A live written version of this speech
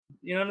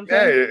You know what I'm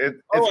saying? Hey, it's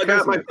I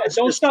got my Christmas.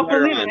 Don't stop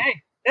believing.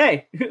 Hey.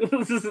 Hey, Don't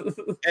Christmas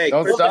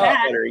stop.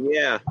 sweater,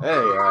 yeah.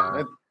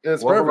 Hey,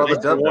 It's welcome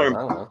perfect. to the Warm. I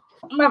don't know.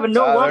 I'm having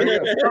no luck. there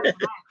you go.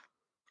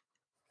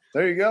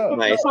 There you go.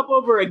 Nice. Let's up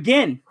over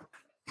again.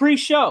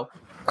 Pre-show.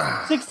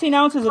 16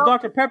 ounces of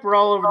Dr. Pepper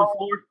all over the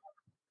floor.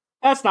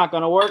 That's not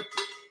going to work.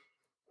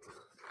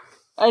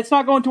 It's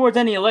not going towards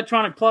any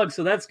electronic plugs,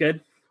 so that's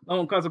good. That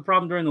won't cause a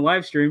problem during the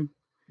live stream.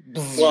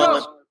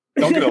 Well,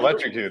 Don't get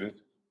electrocuted.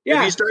 Yeah.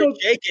 if you start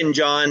shaking,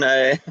 John,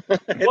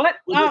 What?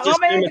 We'll just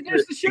I'm gonna do it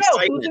introduce the for show.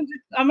 excitement.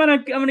 I'm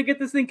gonna get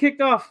this thing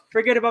kicked off.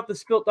 Forget about the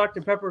spilt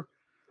Dr. Pepper.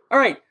 All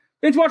right.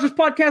 Binge Watchers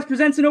Podcast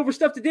presents an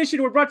Overstuffed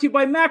edition. We're brought to you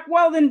by Mac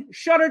Weldon,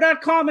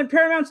 Shutter.com, and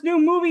Paramount's new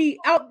movie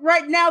out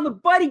right now, The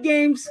Buddy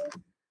Games.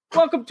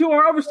 Welcome to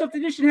our Overstuffed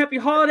edition. Happy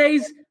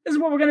holidays. This is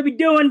what we're going to be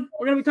doing.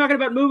 We're going to be talking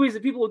about movies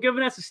that people have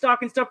given us as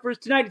stocking stuff for us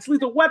tonight. It's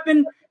Lethal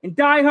Weapon and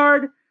Die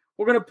Hard.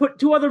 We're going to put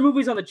two other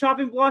movies on the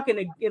chopping block in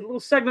a little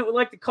segment we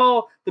like to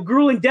call the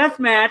Grueling Death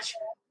Match.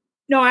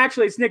 No,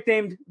 actually, it's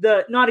nicknamed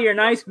the Naughty or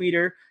Nice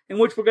Meter, in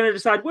which we're going to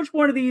decide which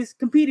one of these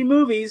competing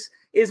movies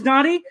is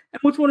naughty and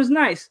which one is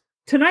nice.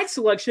 Tonight's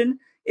selection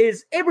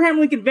is Abraham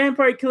Lincoln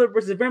Vampire Killer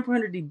versus Vampire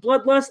Hunter D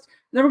Bloodlust.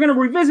 And then we're going to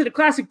revisit a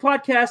classic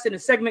podcast in a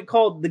segment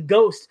called The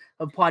Ghost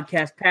of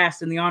Podcast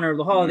Past in the honor of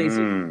the holidays.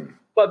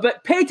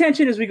 But pay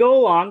attention as we go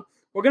along.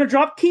 We're going to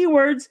drop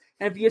keywords,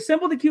 and if you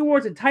assemble the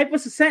keywords and type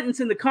us a sentence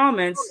in the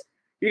comments,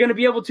 you're going to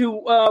be able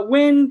to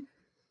win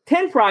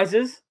 10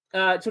 prizes.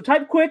 So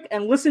type quick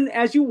and listen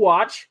as you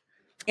watch.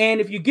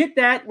 And if you get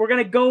that, we're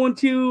going to go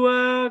into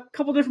a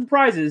couple different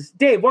prizes.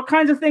 Dave, what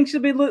kinds of things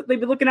should they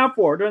be looking out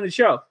for during the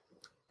show?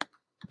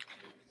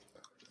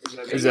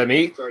 Is that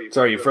me?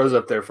 Sorry, you froze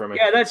up there for me.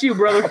 Yeah, that's you,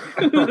 brother.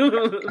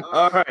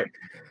 All right.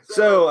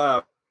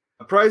 So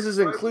prizes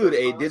include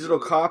a digital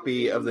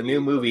copy of the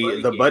new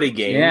movie, The Buddy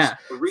Games, Yeah.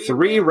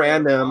 3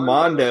 random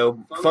Mondo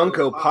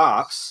Funko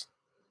Pops,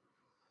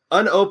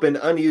 unopened,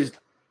 unused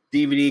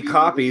DVD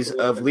copies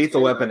of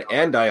Lethal Weapon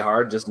and Die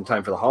Hard, just in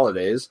time for the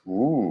holidays,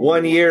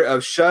 1 year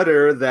of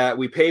Shudder that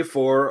we pay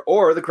for,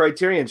 or the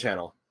Criterion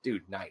Channel.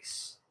 Dude,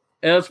 nice.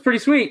 It's pretty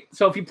sweet.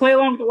 So if you play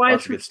along with the live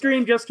Lots of good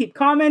stream, just keep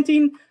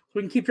commenting. So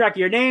we can keep track of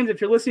your names. If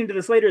you're listening to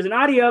this later as an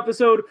audio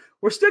episode,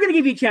 we're still going to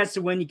give you a chance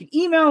to win. You can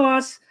email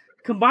us,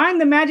 combine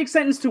the magic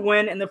sentence to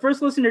win, and the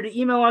first listener to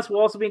email us will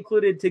also be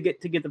included to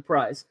get the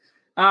prize.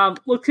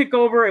 We'll kick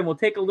over and we'll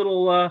take a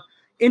little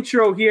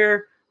intro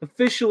here.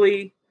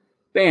 Officially,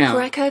 bam.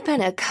 Crack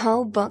open a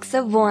cold box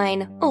of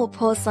wine or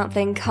pour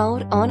something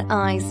cold on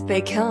ice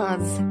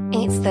because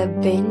it's the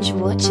Binge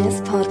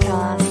Watchers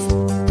Podcast.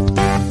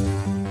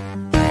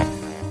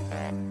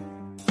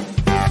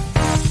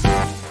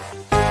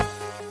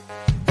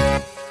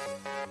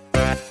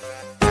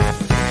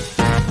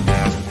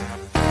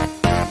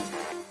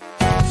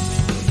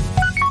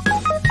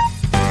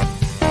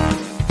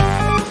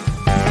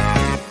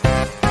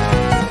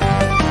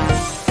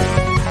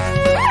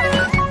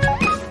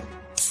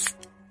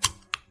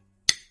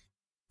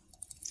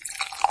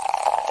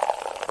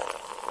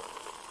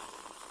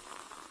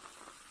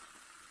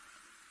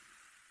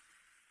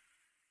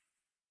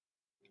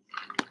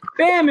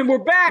 Bam, and we're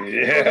back.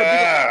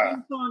 Yeah.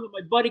 Theme song that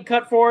my buddy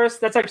cut for us.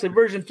 That's actually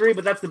version 3,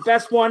 but that's the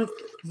best one.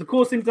 It's the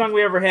coolest theme song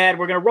we ever had.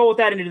 We're going to roll with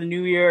that into the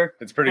new year.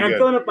 It's pretty and I'm good.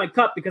 filling up my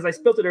cup because I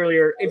spilled it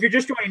earlier. If you're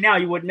just joining now,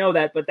 you wouldn't know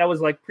that, but that was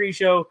like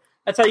pre-show.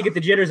 That's how you get the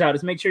jitters out,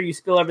 is make sure you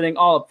spill everything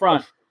all up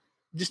front.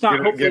 Just not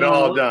hopefully Get it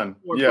all done.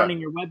 or Yeah. running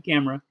your web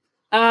camera.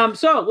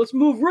 So let's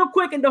move real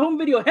quick into home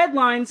video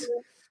headlines.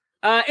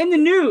 In the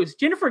news,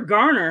 Jennifer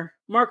Garner,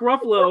 Mark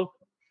Ruffalo,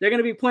 they're going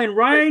to be playing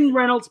Ryan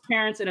Reynolds'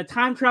 parents in a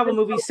time travel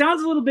movie.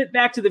 Sounds a little bit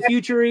Back to the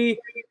Future-y,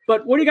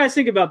 but what do you guys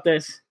think about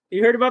this?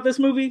 You heard about this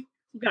movie?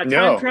 You got a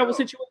time travel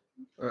situation?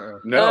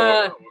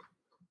 No.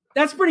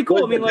 That's pretty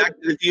cool. I mean, like, Back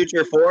to the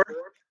Future 4?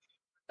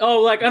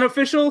 oh, like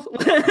unofficially,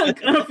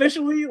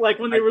 like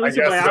when they release a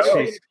guess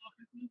biography. so.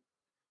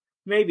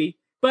 Maybe.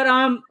 But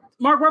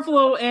Mark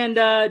Ruffalo and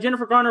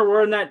Jennifer Garner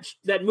were in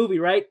that movie,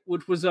 right?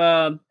 Which was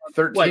 13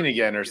 what?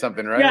 again or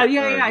something, right?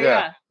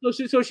 Yeah.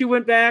 So she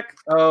went back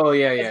Oh,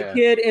 yeah, as a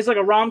kid. It's like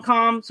a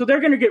rom-com. So they're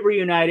going to get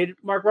reunited.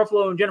 Mark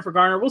Ruffalo and Jennifer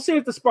Garner. We'll see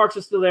if the sparks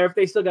are still there, if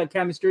they still got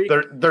chemistry.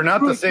 They're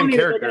not the Really same funny that they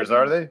characters, got-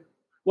 are they?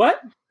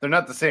 What? They're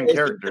not the same Is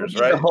characters,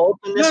 the right? Hulk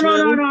in this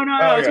No. movie?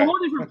 Oh, It's a okay. whole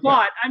different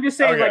plot. I'm just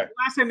saying, Okay. like,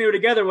 last time they were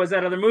together was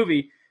that other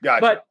movie. Gotcha.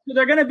 But so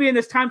they're going to be in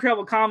this time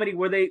travel comedy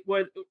where they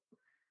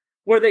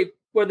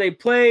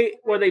play.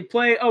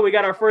 Oh, we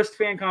got our first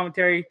fan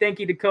commentary. Thank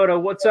you, Dakota.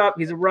 What's up?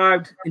 He's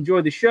arrived.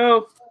 Enjoy the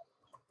show.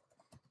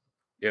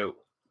 Yo.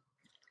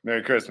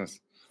 Merry Christmas.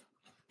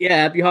 Yeah,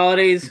 happy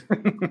holidays.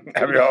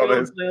 Happy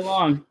holidays. Play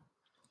along.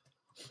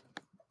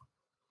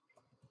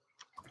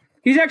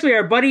 He's actually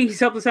our buddy. He's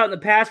helped us out in the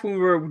past when we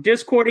were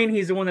Discording.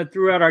 He's the one that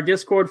threw out our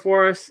Discord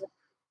for us.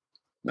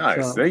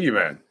 Nice. So- Thank you,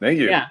 man. Thank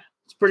you. Yeah,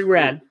 it's pretty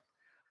rad.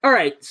 All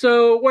right,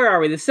 so where are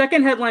we? The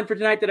second headline for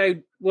tonight that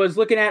I was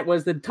looking at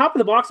was the top of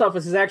the box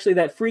office is actually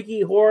that freaky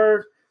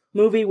horror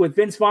movie with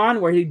Vince Vaughn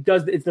where he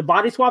does it's the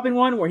body swapping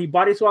one where he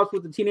body swaps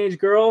with the teenage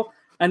girl.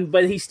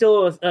 but he's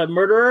still a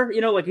murderer.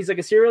 Like he's like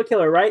a serial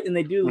killer, right? And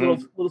they do a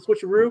little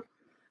switcheroo.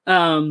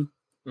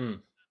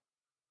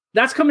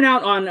 That's coming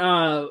out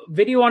on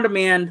video on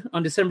demand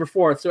on December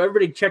 4th. So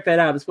everybody check that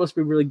out. It's supposed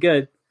to be really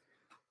good.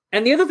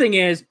 And the other thing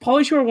is,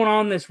 Pauly Shore went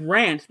on this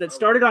rant that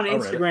started on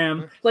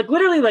Instagram, like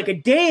literally like a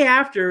day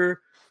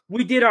after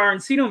we did our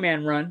Encino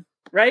Man run,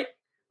 right?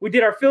 We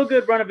did our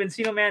feel-good run of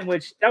Encino Man,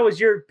 which that was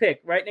your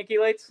pick, right, Nikki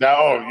Lates? No,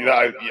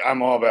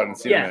 I'm all about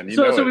Encino Man. We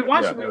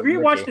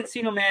rewatched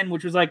Encino Man,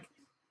 which was like,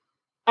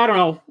 I don't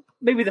know,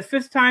 maybe the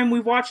 5th time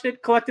we watched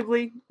it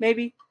collectively,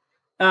 maybe.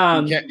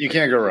 You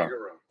can't go wrong.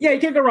 Yeah,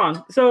 you can't go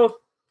wrong. So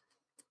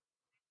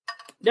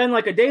then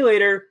like a day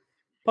later,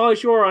 Pauly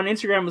Shore on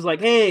Instagram was like,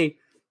 hey,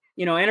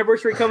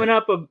 anniversary coming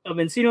up of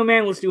Encino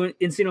Man. Let's do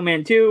Encino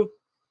Man 2.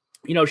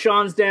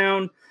 Sean's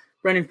down.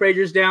 Brendan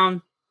Fraser's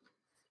down.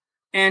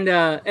 And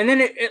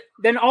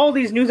then all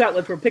these news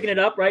outlets were picking it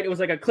up, right? It was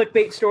like a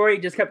clickbait story,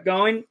 just kept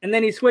going. And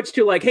then he switched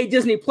to like, hey,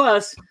 Disney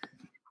Plus,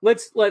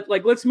 let's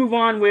move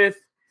on with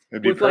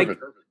like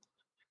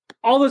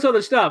all this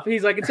other stuff.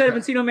 He's like, instead of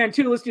Encino Man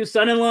 2, let's do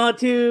Son-in-Law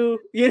 2.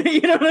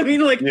 You know what I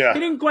mean? Like, He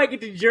didn't quite get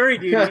to Jury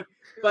Duty.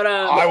 But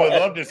I would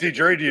love to see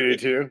Jury Duty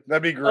too.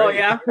 That'd be great. Oh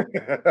yeah.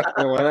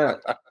 Why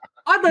not?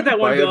 I'd let that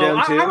one go.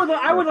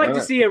 I would like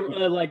to see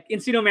like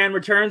Encino Man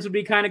Returns would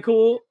be kind of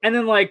cool. And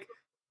then like,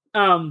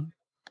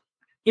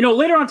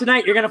 later on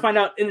tonight you're gonna find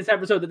out in this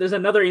episode that there's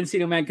another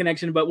Encino Man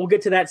connection, but we'll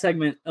get to that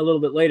segment a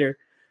little bit later.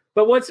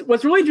 But what's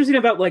really interesting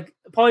about like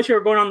Pauly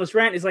Shore going on this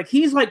rant is like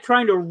he's like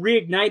trying to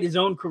reignite his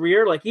own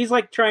career. Like he's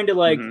like trying to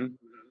like.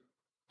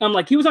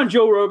 Like he was on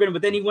Joe Rogan,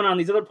 but then he went on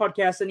these other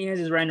podcasts and he has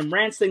his random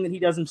rants thing that he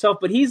does himself.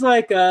 But he's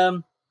like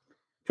trying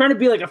to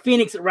be like a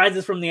phoenix that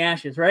rises from the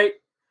ashes, right?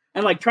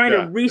 And like trying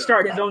to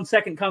restart his own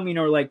second coming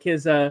or like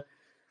his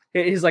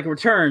like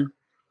return.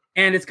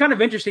 And it's kind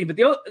of interesting. But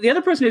the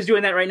other person who's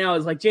doing that right now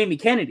is like Jamie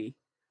Kennedy.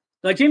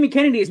 Like Jamie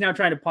Kennedy is now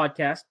trying to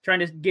podcast, trying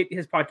to get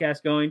his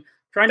podcast going,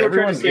 trying to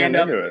return to stand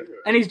up.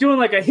 And he's doing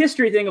like a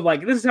history thing of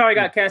like, this is how I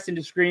got cast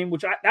into Scream,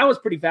 which that was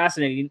pretty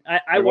fascinating.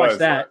 I watched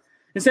that.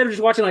 Instead of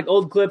just watching like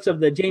old clips of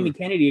the Jamie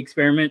Kennedy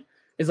experiment,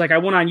 is like I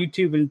went on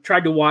YouTube and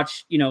tried to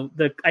watch,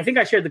 I think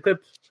I shared the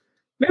clips,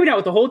 maybe not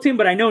with the whole team,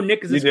 but I know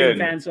Nick is a Scream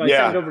fan, so I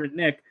sent it over to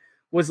Nick.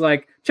 Was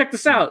like, check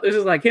this out. This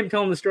is like him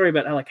telling the story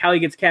about how he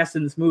gets cast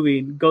in this movie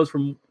and goes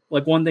from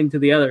like one thing to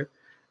the other.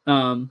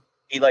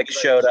 He like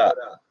showed up.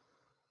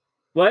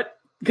 What?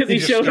 Because he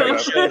showed up.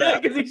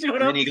 Because he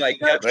showed up. And he like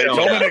kept they showing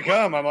told up. me to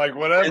come. I'm like,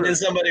 whatever. And then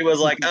somebody was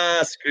like,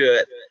 screw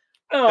it.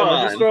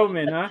 Oh, just throw him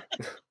in, huh?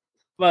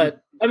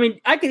 But I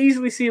mean, I could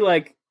easily see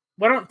like,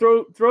 why don't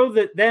throw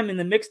them in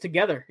the mix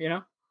together?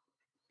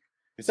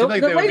 It seemed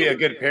like they would be a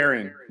good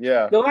pairing.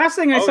 Yeah. The last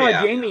thing I saw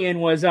Jamie in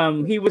was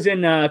he was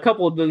in a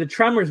couple of the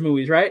Tremors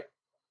movies, right?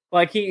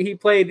 Like he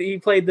played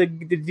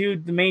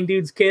the main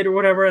dude's kid or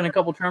whatever in a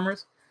couple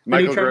Tremors.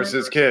 Michael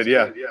Gross's kid,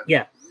 yeah.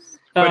 Yeah.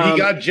 But he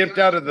got gypped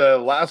out of the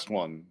last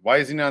one. Why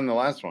is he not in the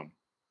last one?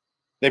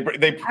 They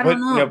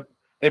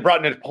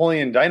brought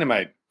Napoleon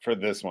Dynamite for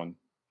this one.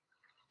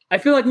 I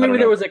feel like maybe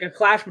there was like a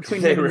clash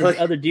between him and this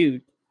other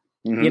dude.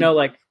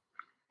 Mm-hmm.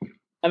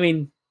 I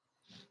mean,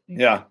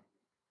 yeah.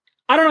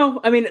 I don't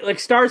know. I mean, like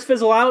stars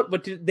fizzle out,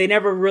 but they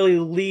never really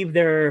leave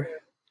their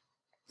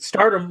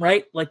stardom,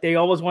 right? Like they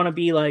always want to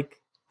be like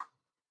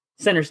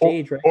center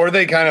stage, right? Or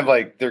they kind of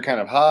like they're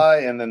kind of high,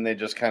 and then they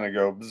just kind of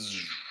go,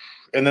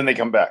 and then they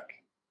come back.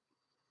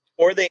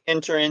 Or they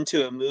enter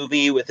into a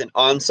movie with an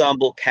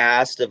ensemble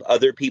cast of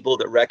other people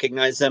that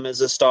recognize them as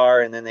a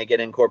star, and then they get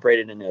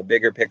incorporated into a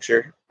bigger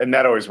picture. And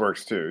that always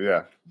works too,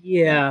 yeah.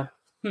 Yeah.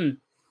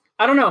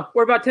 I don't know.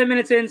 We're about 10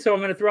 minutes in, so I'm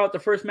going to throw out the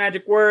first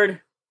magic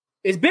word.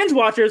 Is Binge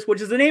Watchers,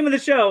 which is the name of the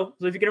show.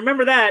 So if you can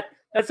remember that,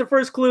 that's the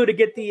first clue to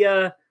get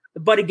the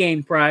Buddy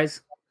Game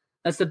prize.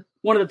 That's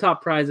one of the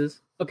top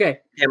prizes. Okay.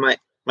 Yeah,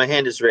 my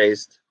hand is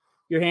raised.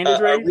 Your hand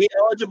is raised? Are we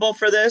eligible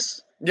for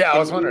this? Yeah, I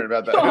was wondering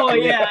about that. Oh,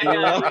 yeah.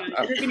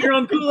 Drinking your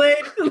own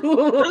Kool-Aid?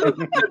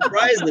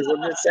 Prizes,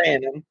 I'm just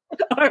saying them.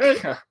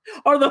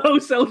 Are the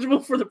hosts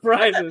eligible for the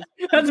prizes?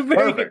 That's a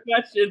very good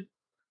question.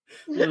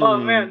 Oh,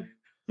 man.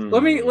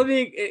 Let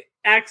me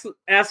ask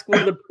one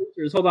of the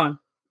producers. Hold on.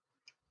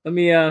 Let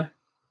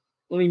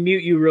me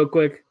mute you real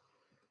quick.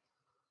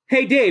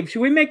 Hey, Dave,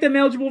 should we make them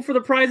eligible for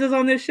the prizes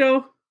on this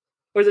show?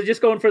 Or is it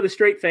just going for the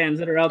straight fans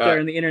that are out there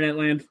in the internet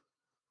land?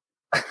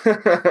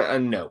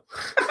 No.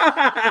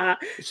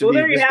 Well,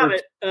 there you have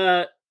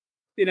it.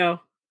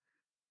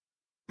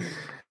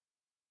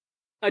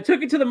 I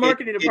took it to the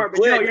marketing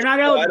department. No, you're not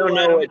eligible. I don't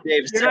know what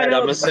Dave said.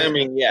 I'm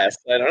assuming yes.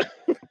 I don't.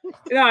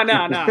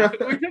 No.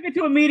 We took it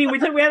to a meeting. We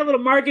had a little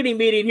marketing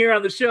meeting here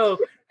on the show,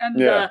 and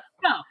no,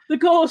 the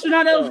co-hosts are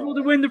not eligible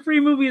to win the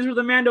free movies or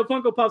the Mando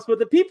Funko Pops, but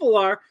the people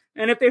are.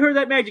 And if they heard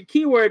that magic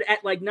keyword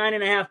at like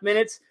 9.5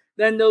 minutes,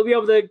 then they'll be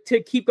able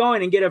to keep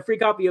going and get a free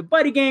copy of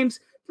Buddy Games,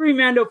 3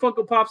 Mando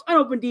Funko Pops,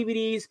 unopened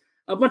DVDs,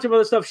 a bunch of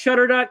other stuff.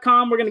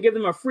 Shudder.com, we're going to give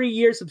them a free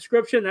year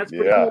subscription. That's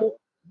pretty cool.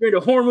 If you're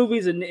into horror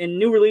movies and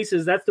new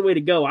releases, that's the way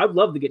to go. I'd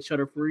love to get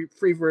Shudder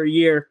free for a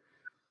year.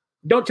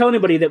 Don't tell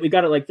anybody that we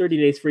got it like 30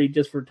 days free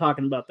just for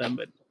talking about them,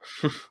 but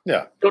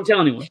yeah, don't tell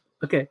anyone.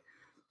 Okay.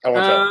 I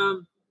won't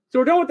tell. So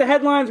we're done with the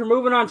headlines. We're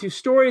moving on to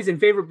stories and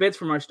favorite bits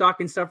from our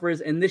stocking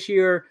stuffers. And this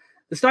year,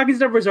 the stocking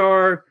stuffers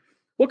are,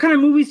 what kind of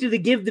movies do they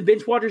give the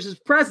binge watchers as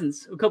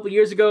presents? A couple of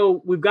years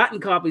ago, we've gotten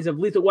copies of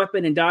Lethal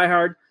Weapon and Die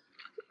Hard.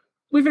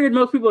 We figured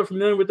most people are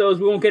familiar with those.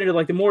 We won't get into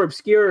like the more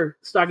obscure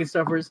stocking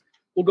stuffers.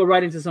 We'll go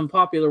right into some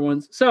popular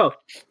ones. So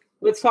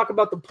let's talk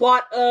about the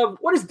plot of,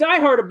 what is Die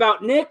Hard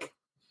about, Nick?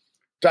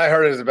 Die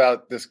Hard is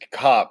about this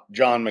cop,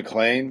 John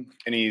McClane,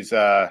 and he's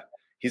a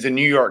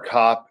New York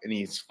cop, and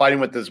he's fighting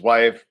with his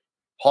wife.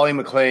 Holly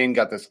McClane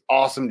got this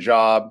awesome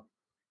job,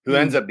 who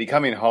ends up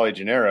becoming Holly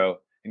Gennaro,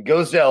 and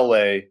goes to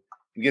LA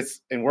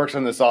and works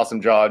on this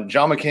awesome job.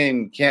 John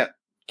McClane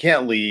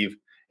can't leave,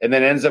 and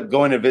then ends up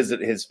going to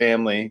visit his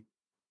family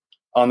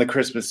on the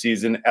Christmas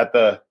season at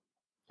the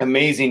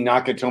amazing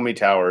Nakatomi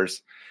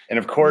Towers. And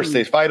of course,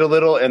 they fight a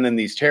little, and then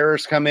these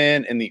terrorists come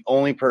in, and the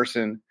only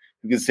person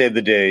who can save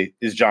the day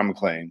is John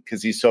McClane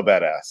because he's so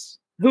badass.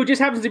 Who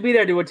just happens to be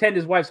there to attend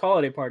his wife's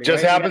holiday party.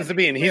 Just happens to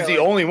be, and he's the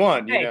only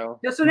one, hey,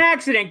 just an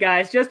accident,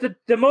 guys. Just the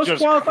most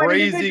just qualified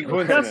crazy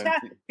coincidence.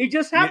 He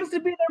just happens to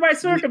be there by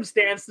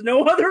circumstance,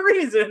 no other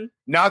reason.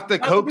 Not the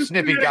coke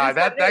sniffing guy.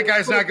 That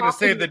guy's not going to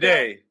save the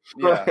day.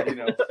 Yeah,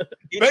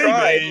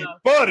 Baby,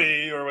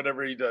 buddy, or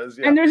whatever he does.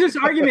 Yeah. And there's this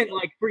argument,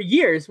 like for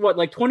years,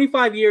 like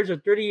 25 years or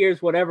 30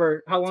 years,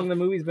 whatever, how long the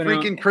movie's been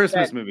freaking out,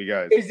 Christmas movie,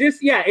 guys. Is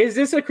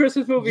this a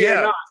Christmas movie or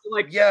not?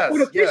 Like, yes,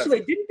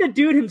 officially, didn't the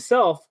dude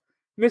himself,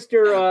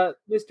 Mr.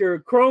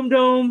 Chrome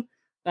Dome,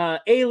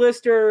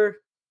 A-lister,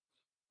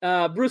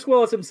 Bruce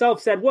Willis himself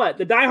said what?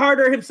 The Die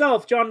Harder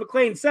himself, John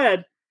McClane,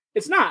 said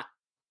it's not.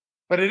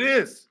 But it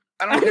is.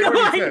 I don't care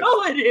what he says. I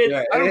know it is.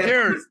 Yeah, I don't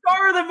care. The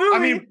star of the movie. I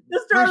mean,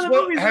 the star of the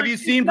movie. Have you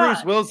seen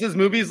Bruce Willis's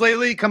movies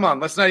lately? Come on,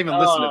 let's not even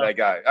listen to that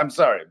guy. I'm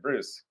sorry,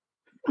 Bruce.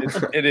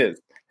 It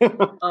is.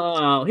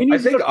 I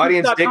think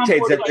audience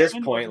dictates at this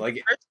point.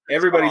 Like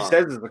everybody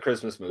says, it's the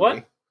Christmas movie.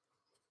 What?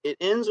 It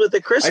ends with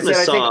a Christmas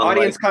song. I think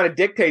audience kind of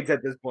dictates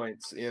at this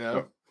point. You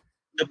know,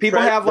 people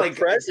have like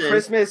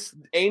Christmas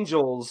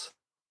angels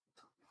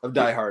of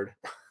Die Hard.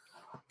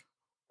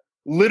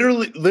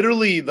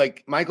 Literally,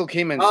 like Michael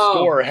Kamen's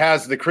score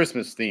has the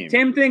Christmas theme.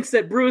 Tim thinks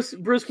that Bruce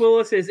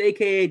Willis is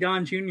AKA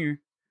Don Jr.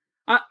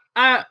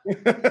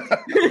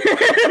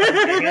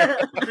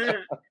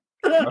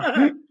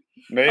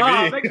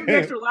 Maybe.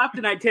 Thanks for laugh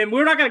tonight, Tim.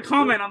 We're not going to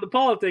comment on the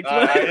politics.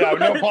 Yeah,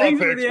 no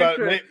politics,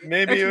 but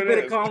maybe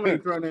it is. Comedy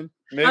thrown in.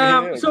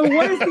 Maybe so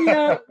what is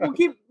the?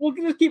 We'll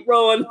just keep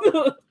rolling.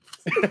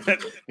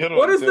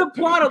 What is the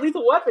plot of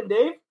Lethal Weapon,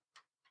 Dave?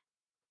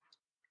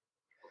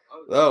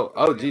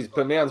 Oh, geez,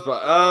 put me on the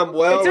spot.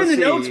 Well, it's in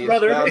the notes,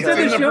 brother. It's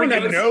in the show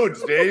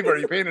notes, Dave. Are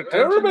you paying attention?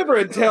 I don't remember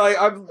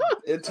until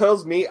it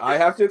tells me I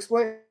have to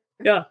explain.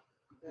 Yeah.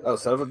 Oh,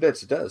 son of a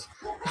bitch! It does.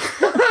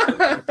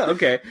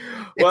 Okay.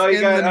 Well,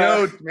 it's in the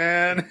notes,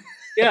 man.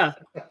 Yeah.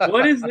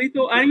 What is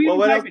Lethal? I mean,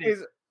 what else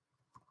is?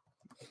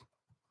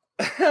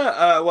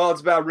 Well,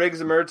 it's about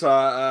Riggs and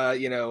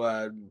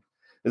Murtaugh.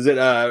 Is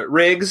it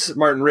Riggs?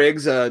 Martin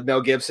Riggs.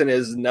 Mel Gibson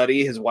is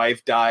nutty. His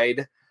wife died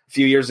a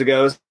few years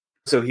ago,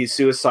 so he's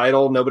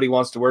suicidal. Nobody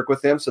wants to work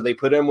with him, so they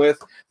put him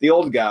with the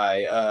old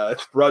guy,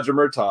 Roger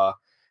Murtaugh,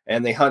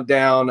 and they hunt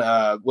down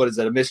a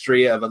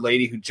mystery of a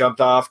lady who jumped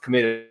off,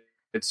 committed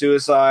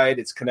suicide.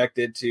 It's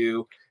connected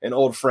to an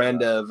old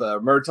friend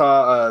of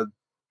Murtaugh's.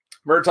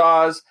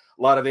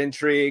 A lot of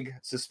intrigue,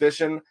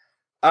 suspicion.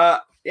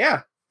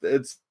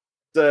 It's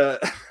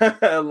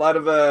a lot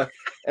of action.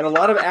 A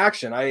lot of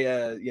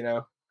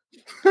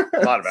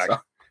action.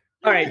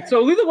 All right,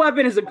 so Lethal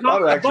Weapon is a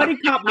buddy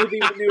cop movie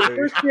when they were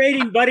first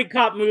creating buddy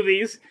cop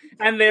movies,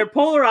 and they're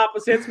polar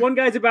opposites. One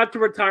guy's about to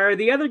retire.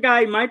 The other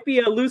guy might be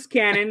a loose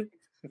cannon,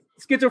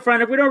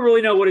 schizophrenic. We don't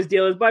really know what his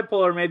deal is,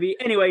 bipolar maybe.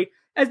 Anyway,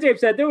 as Dave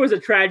said, there was a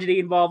tragedy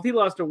involved. He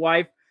lost a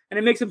wife, and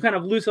it makes him kind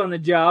of loose on the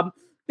job.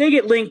 They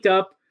get linked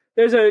up.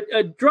 There's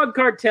a drug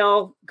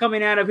cartel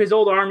coming out of his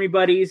old army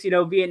buddies,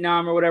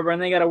 Vietnam or whatever,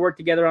 and they got to work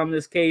together on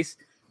this case.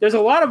 There's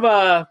a lot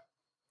of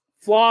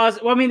flaws.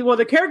 Well,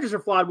 the characters are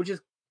flawed, which is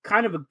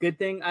kind of a good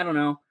thing. I don't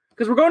know.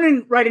 Because we're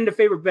going right into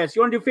favorite bits.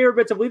 You want to do favorite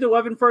bits of Lethal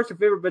Weapon first or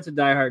favorite bits of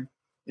Die Hard?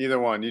 Either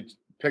one. You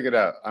pick it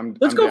out.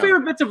 Let's go down.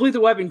 Favorite bits of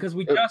Lethal Weapon because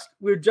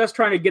we're just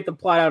trying to get the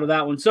plot out of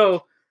that one.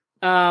 So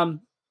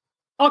I'll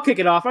kick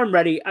it off. I'm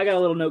ready. I got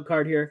a little note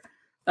card here.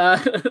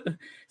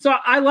 So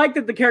I like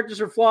that the characters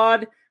are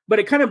flawed, but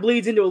it kind of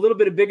bleeds into a little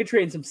bit of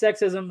bigotry and some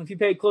sexism. If you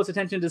pay close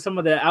attention to some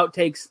of the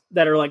outtakes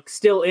that are like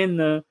still in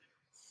the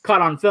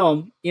caught on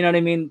film, you know what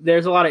I mean?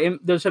 There's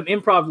there's some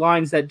improv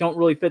lines that don't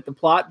really fit the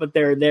plot, but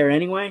they're there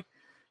anyway.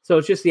 So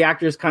it's just the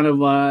actors kind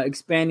of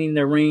expanding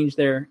their range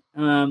there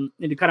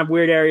into kind of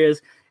weird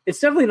areas. It's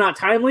definitely not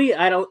timely.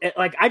 I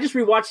just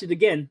rewatched it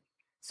again,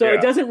 so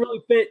it doesn't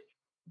really fit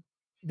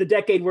the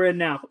decade we're in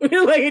now.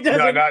 It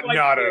doesn't.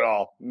 Not at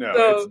all. No,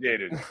 so, it's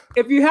dated.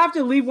 If you have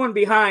to leave one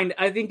behind,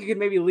 I think you could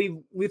maybe leave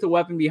Lethal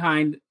Weapon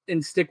behind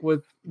and stick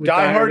with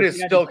Die Hard is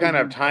still kind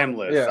of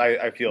timeless. Yeah.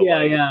 I feel.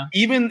 Yeah.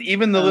 Even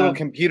the little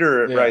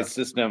computerized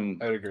system,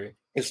 I would agree,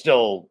 is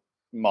still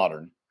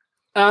modern.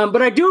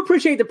 But I do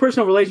appreciate the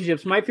personal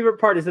relationships. My favorite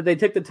part is that they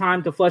took the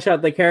time to flesh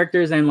out the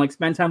characters and like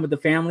spend time with the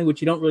family,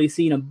 which you don't really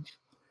see in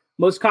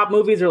most cop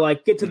movies. Are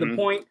like get to the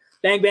point,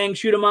 bang bang,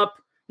 shoot them up.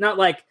 Not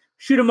like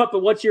shoot them up, but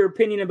what's your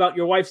opinion about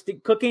your wife's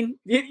cooking?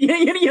 You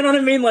know what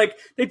I mean? Like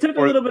they took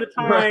a little bit of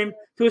time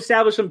to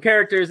establish some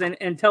characters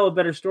and tell a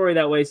better story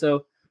that way.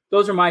 So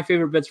those are my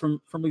favorite bits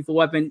from Lethal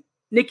Weapon.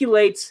 Nikki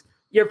Lates,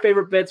 your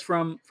favorite bits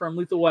from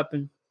Lethal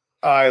Weapon?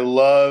 I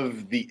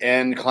love the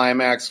end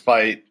climax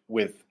fight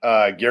with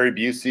Gary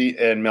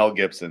Busey and Mel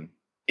Gibson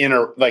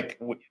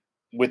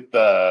with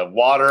the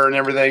water and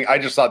everything. I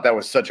just thought that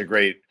was such a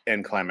great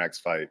end climax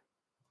fight.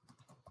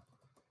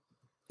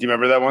 Do you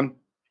remember that one?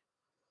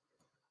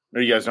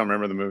 Or you guys don't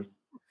remember the movie?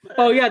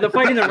 Oh yeah, the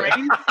fight in the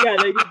rain. Yeah,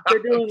 they're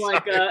doing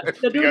like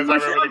they're doing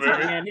martial arts.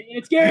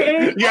 It's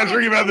Gary. You guys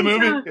reading about the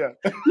movie? Yeah.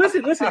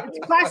 Listen. It's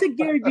classic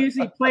Gary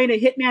Busey playing a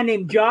hitman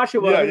named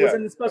Joshua who was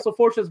in the Special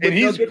Forces with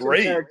Mel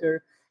Gibson's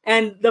character.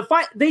 And the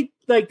fight,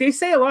 they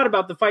say a lot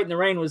about the fight in the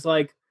rain. Was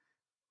like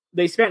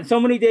they spent so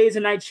many days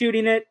and nights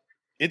shooting it.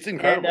 It's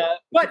incredible. And,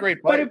 it's a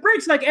great fight. But it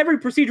breaks like every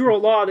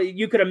procedural law that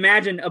you could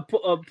imagine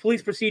a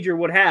police procedure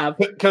would have.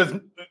 Because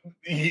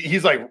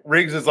he's like,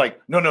 Riggs is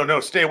like, no,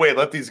 stay away.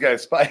 Let these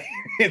guys fight.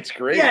 It's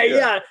great.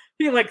 Yeah.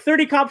 He like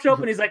 30 cops show up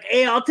and he's like,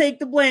 hey, I'll take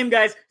the blame,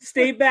 guys.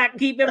 Stay back.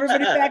 Keep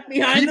everybody back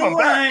behind the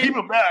line. Keep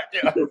them back.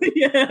 Yeah.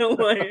 Yeah.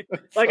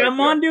 Like I'm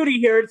on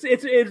duty here.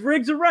 It's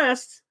Riggs'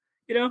 arrest.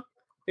 You know,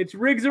 it's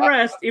Riggs'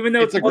 arrest, even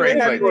though it's a great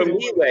fight. More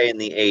leeway in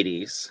the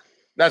 80s.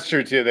 That's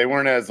true too. They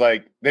weren't as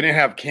they didn't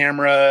have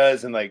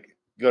cameras and like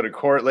go to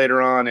court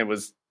later on. It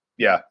was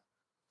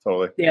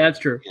totally. Yeah, that's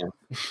true.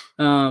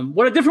 Yeah.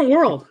 What a different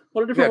world.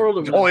 What a different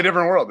world. Totally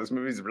different world. This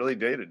movie's really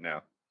dated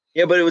now.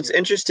 Yeah, but what's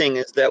interesting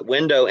is that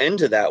window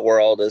into that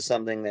world is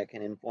something that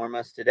can inform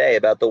us today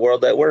about the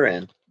world that we're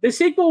in. The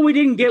sequel we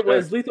didn't get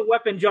was Lethal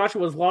Weapon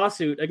Joshua's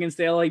lawsuit against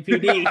the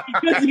LAPD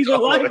because he's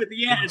alive at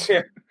the end.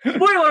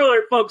 Spoiler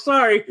alert, folks.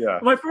 Sorry. Yeah.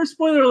 My first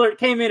spoiler alert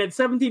came in at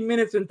 17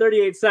 minutes and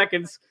 38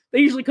 seconds. They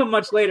usually come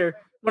much later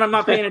when I'm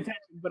not paying attention,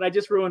 but I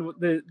just ruined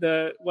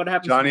the what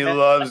happens. Johnny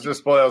loves to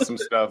spoil some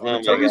stuff.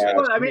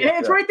 I mean,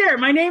 it's right there.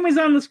 My name is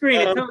on the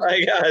screen. Oh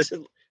my gosh.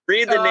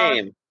 Read the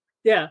name.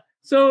 Yeah.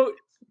 So,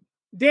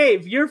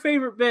 Dave, your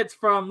favorite bits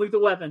from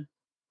Lethal Weapon?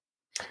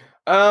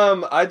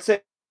 I'd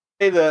say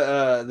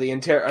not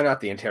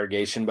the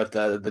interrogation, but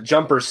the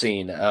jumper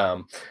scene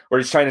where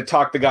he's trying to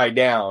talk the guy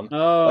down.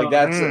 Oh, like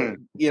that's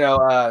you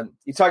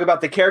talk about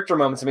the character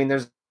moments. I mean,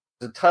 there's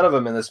a ton of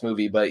them in this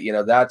movie, but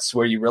that's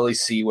where you really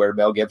see where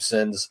Mel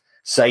Gibson's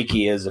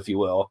psyche is, if you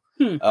will.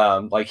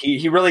 Like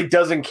he really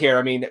doesn't care.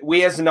 I mean,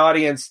 we as an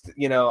audience,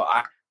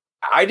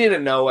 I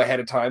didn't know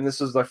ahead of time. This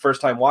was the first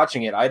time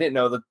watching it. I didn't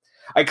know that.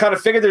 I kind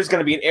of figured there's going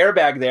to be an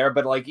airbag there,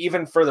 but like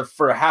even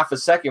for half a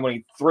second when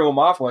he threw him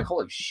off, I'm like,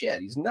 holy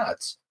shit, he's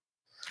nuts.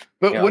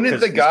 But wouldn't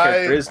the guy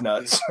is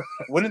nuts?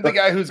 Wouldn't the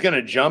guy who's going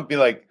to jump be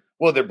like,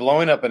 well, they're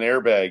blowing up an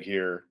airbag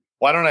here.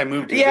 Why don't I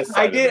move to this side?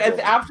 I did.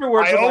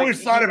 Afterwards, I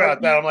always thought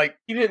about that. I'm like,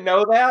 you didn't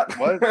know that?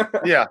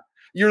 What? Yeah,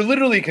 you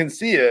literally can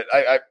see it.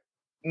 I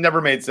never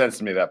made sense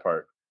to me, that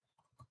part.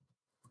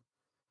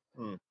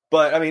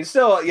 But I mean,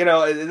 still,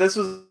 this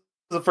was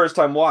the first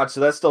time watch, so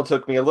that still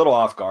took me a little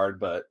off guard.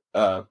 But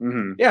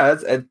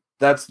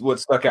that's what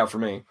stuck out for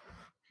me.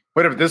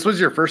 Wait, if this was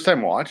your first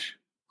time watch?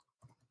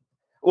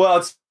 Well,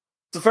 it's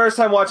the first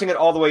time watching it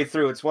all the way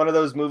through. It's one of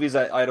those movies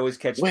that I'd always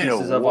catch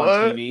pieces of on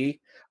TV.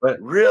 But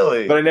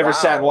really? But I never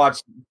sat and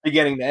watched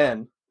beginning to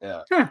end.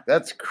 Yeah.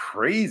 That's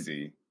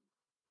crazy.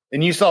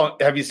 And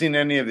have you seen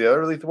any of the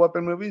other Lethal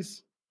Weapon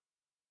movies?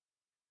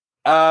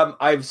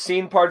 I've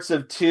seen parts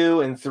of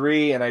 2 and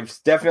 3, and I've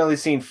definitely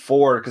seen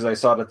 4 because I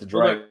saw it at the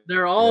drive.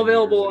 They're all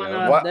available on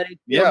wow.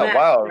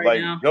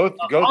 Right now. Go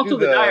also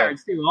through the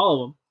diehards too,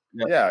 all of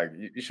them. Yeah,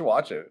 you should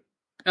watch it.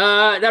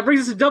 That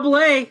brings us to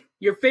AA.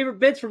 Your favorite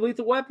bits from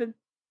Lethal Weapon?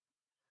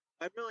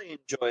 I really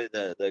enjoy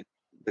the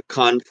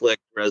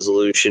conflict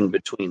resolution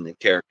between the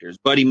characters.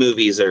 Buddy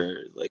movies are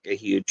like a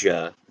huge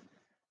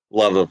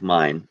love of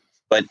mine,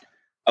 but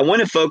I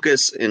want to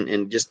focus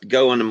and just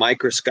go on a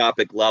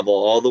microscopic level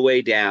all the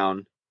way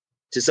down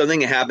to something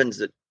that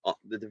happens at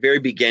the very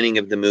beginning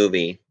of the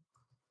movie.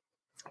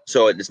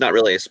 So it's not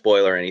really a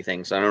spoiler or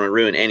anything, so I don't want to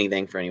ruin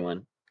anything for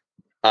anyone.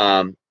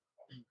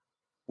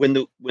 When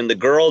the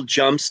girl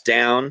jumps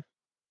down,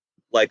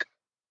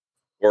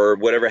 or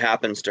whatever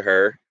happens to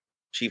her,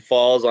 she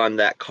falls on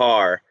that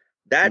car.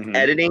 That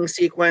editing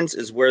sequence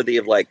is worthy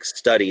of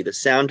study. The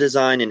sound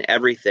design and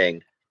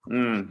everything.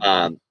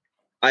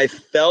 I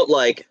felt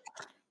like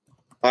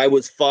I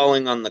was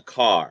falling on the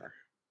car,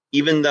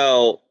 even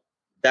though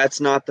that's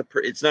not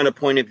it's not a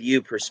point of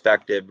view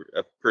perspective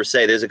per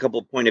se. There's a couple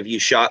of point of view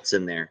shots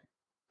in there,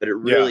 but it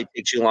really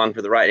takes you along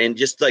for the ride. And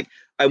just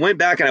I went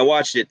back and I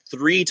watched it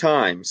 4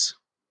 times.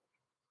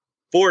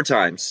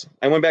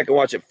 I went back and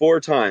watched it 4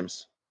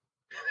 times.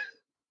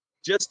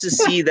 just to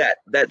see that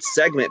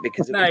segment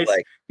because it nice. was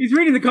like he's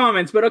reading the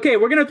comments. But okay,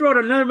 we're gonna throw out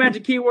another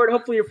magic keyword.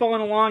 Hopefully, you're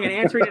following along and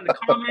answering in the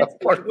comments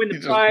to win the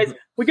prize.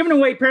 We're giving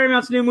away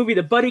Paramount's new movie,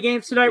 The Buddy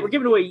Games, tonight. We're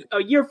giving away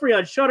a year free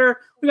on Shudder.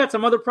 We got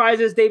some other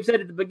prizes. Dave said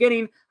at the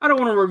beginning. I don't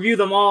want to review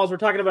them all as we're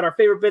talking about our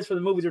favorite bits for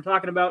the movies we're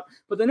talking about.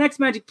 But the next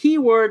magic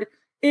keyword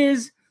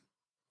is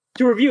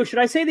to review. Should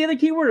I say the other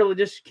keyword or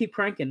just keep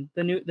cranking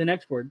the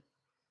next word?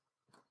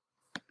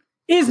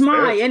 Is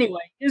my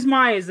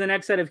is the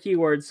next set of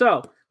keywords.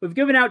 So we've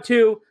given out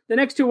 2. The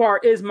next 2 are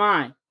is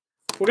my.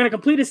 We're going to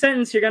complete a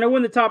sentence. You're going to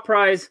win the top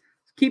prize.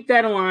 Keep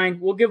that in line.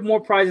 We'll give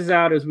more prizes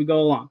out as we go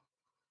along.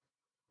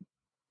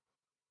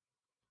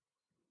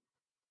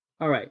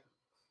 All right.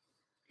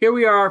 Here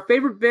we are.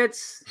 Favorite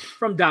bits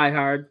from Die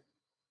Hard.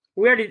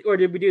 Or did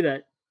we do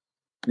that?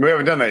 We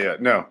haven't done that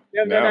yet. No. We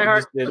haven't done Die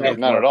Hard? Okay.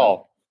 Not at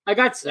all. I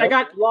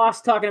got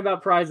lost talking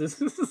about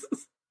prizes.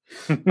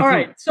 All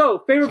right.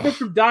 So favorite bits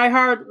from Die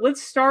Hard.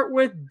 Let's start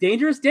with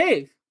Dangerous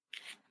Dave.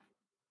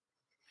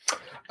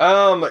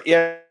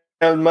 Yeah.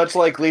 And much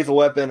like Lethal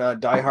Weapon,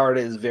 Die Hard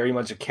is very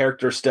much a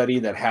character study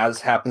that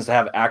happens to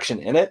have action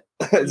in it.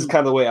 It's kind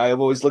of the way I've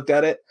always looked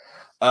at it.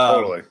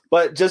 Totally.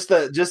 But just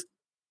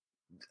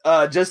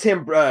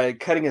him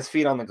cutting his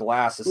feet on the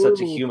glass is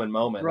such a human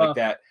moment. Rough. Like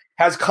that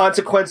has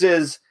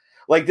consequences.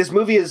 Like this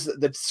movie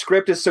the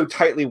script is so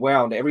tightly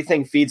wound.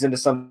 Everything feeds into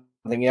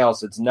something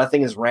else.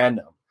 Nothing is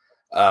random.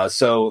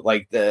 So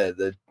like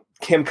the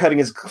him cutting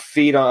his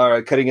feet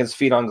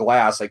on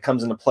glass like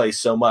comes into play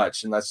so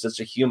much, and that's such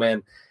a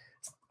human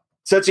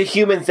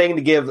thing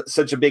to give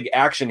such a big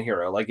action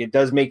hero. Like it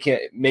does make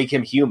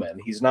him human.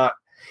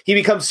 He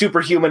becomes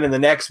superhuman in the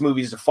next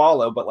movies to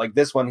follow, but like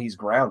this one, he's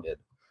grounded.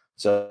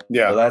 So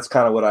yeah, so that's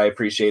kind of what I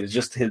appreciate. Is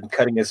just him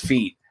cutting his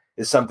feet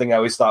is something I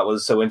always thought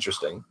was so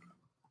interesting.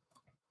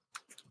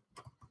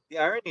 The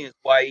irony is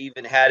why he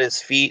even had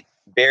his feet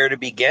bare to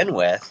begin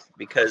with,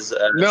 because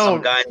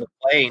some guy in the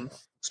plane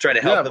was trying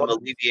to help him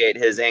alleviate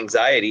his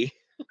anxiety.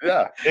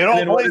 Yeah, it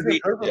all plays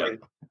perfectly.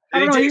 I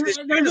don't know.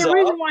 There's a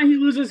reason why he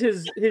loses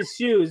his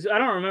shoes. I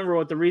don't remember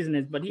what the reason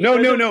is, but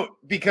no,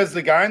 because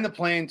the guy in the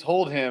plane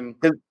told him,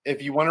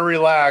 if you want to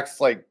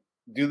relax, like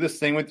do this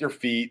thing with your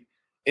feet.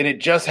 And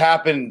it just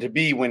happened to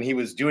be when he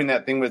was doing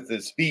that thing with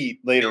his feet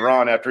later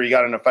on after he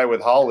got in a fight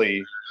with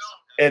Holly.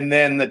 And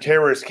then the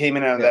terrorist came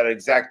in at that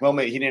exact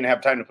moment. He didn't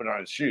have time to put on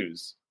his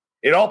shoes.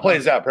 It all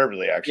plays out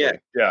perfectly, actually.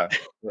 Yeah.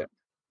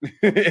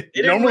 It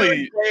didn't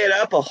really play it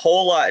up a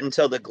whole lot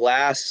until the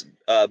glass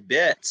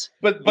bits.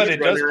 But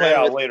it does play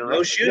out later on.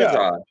 No shoes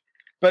on.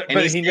 But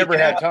he never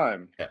had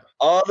time. Yeah.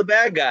 All the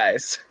bad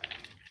guys.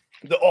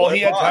 All he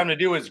had time to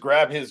do was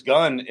grab his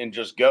gun and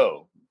just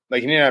go.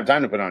 Like he didn't have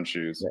time to put on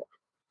shoes.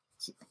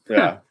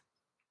 Yeah.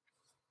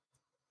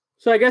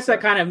 So I guess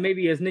that kind of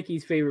maybe is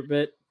Nikki's favorite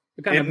bit.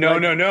 No.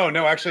 Actually,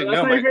 no.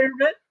 That's not your favorite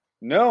bit?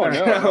 No.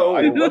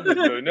 I love this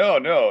movie.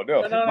 No.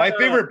 My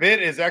favorite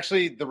bit is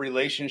actually the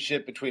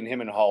relationship between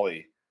him and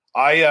Holly.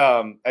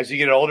 As you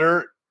get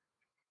older,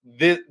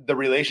 the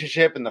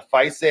relationship and the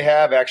fights they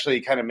have actually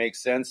kind of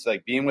makes sense,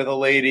 like being with a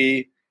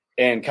lady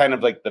and kind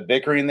of like the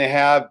bickering they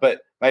have.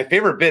 But my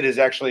favorite bit is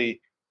actually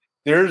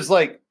there's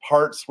like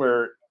parts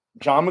where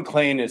John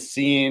McClane is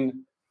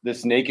seeing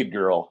this naked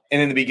girl,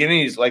 and in the beginning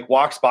he's like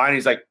walks by and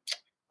he's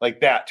like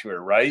that to her,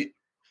 right?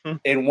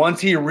 And once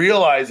he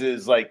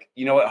realizes, like,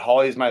 you know what,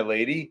 Holly's my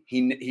lady,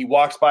 he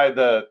walks by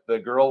the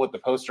girl with the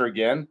poster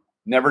again,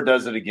 never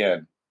does it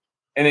again.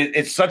 And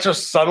it's such a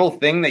subtle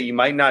thing that you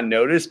might not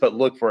notice, but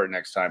look for it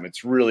next time.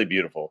 It's really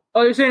beautiful.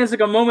 Oh, you're saying it's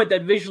like a moment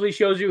that visually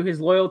shows you his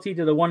loyalty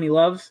to the one he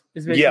loves?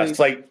 Yes,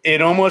 like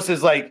it almost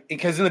is like,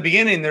 because in the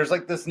beginning there's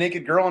like this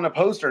naked girl on a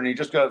poster and he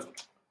just goes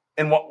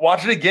and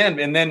watch it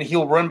again, and then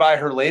he'll run by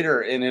her later,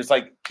 and it's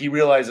like he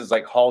realizes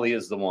like Holly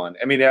is the one.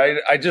 I mean,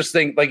 I just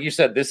think, like you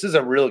said, this is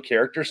a real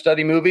character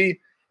study movie,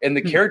 and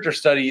the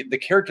characters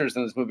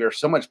in this movie are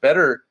so much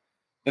better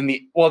than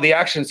the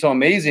action's so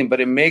amazing, but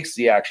it makes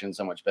the action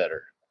so much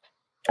better.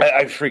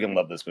 I freaking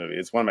love this movie.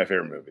 It's one of my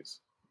favorite movies.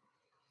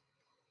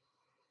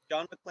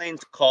 John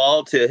McClane's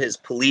call to his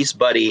police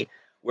buddy,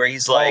 where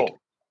he's like,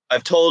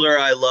 I've told her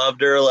I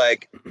loved her,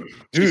 like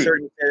she's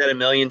heard me say that a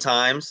million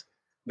times.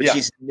 But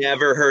she's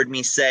never heard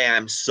me say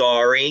I'm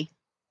sorry.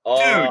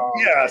 Dude,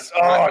 yes.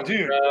 Oh,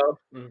 dude.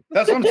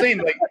 That's what I'm saying.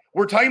 Like,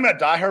 we're talking about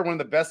Die Hard, one of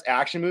the best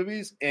action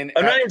movies. And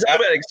I'm not even talking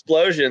about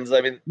explosions.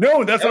 I mean,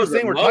 no, that's what I'm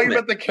saying. We're talking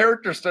about the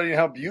character study and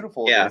how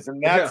beautiful it is.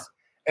 And that's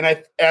and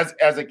I as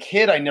a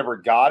kid, I never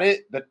got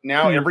it. But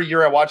now every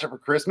year I watch it for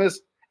Christmas,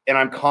 and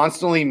I'm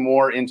constantly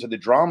more into the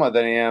drama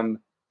than I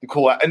am the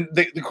cool. And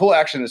the cool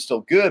action is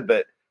still good,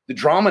 but the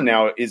drama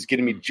now is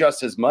getting me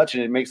just as much,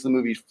 and it makes the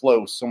movie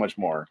flow so much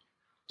more.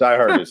 Die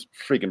Hard is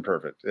freaking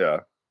perfect. Yeah.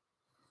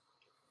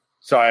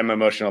 Sorry, I'm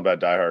emotional about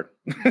Die Hard.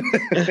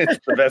 It's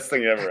the best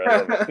thing ever.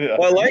 I love it. Yeah.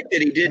 Well, I like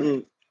that he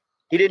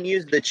didn't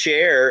use the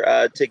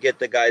chair to get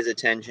the guy's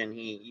attention.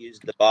 He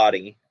used the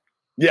body.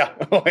 Yeah,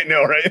 I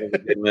know, right?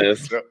 Good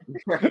move.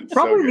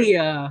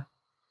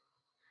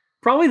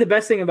 Probably the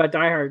best thing about Die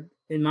Hard,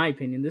 in my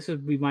opinion, this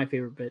would be my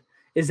favorite bit,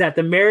 is that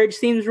the marriage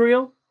seems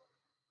real,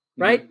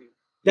 right?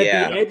 that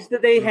the edge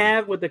that they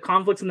have with the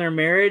conflicts in their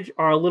marriage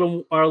are a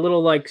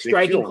little like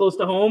striking close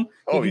to home.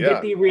 You can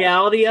get the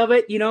reality of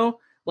it,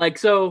 like,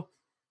 so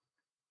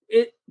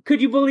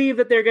could you believe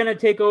that they're going to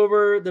take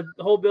over the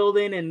whole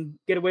building and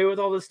get away with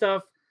all this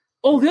stuff?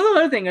 Oh, the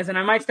other thing is, and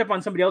I might step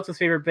on somebody else's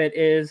favorite bit,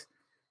 is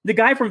the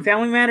guy from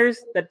Family Matters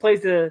that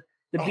plays the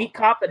beat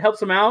cop that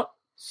helps him out.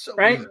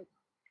 Right?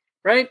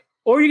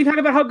 Or you can talk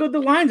about how good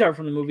the lines are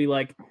from the movie,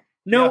 like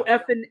no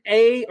F and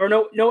A or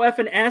no F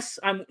and S.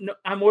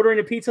 I'm ordering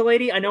a pizza,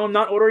 lady. I know I'm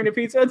not ordering a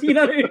pizza. You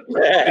know what I mean?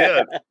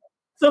 Yeah.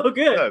 So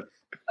good.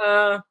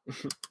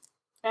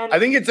 And I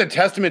think it's a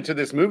testament to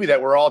this movie that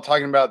we're all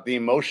talking about the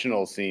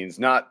emotional scenes,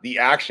 not the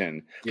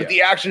action. But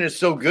the action is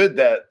so good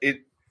that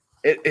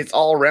it's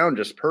all around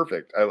just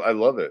perfect. I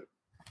love it.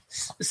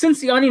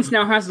 Since the audience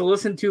now has to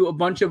listen to a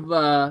bunch of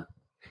well,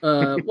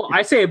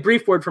 I say a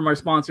brief word from our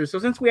sponsors. So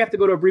since we have to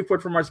go to a brief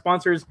word from our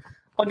sponsors,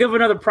 I'll give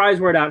another prize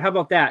word out. How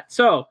about that?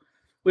 So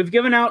we've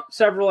given out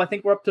several. I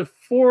think we're up to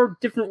 4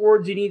 different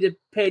words you need to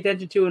pay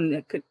attention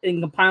to in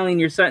compiling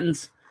your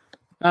sentence.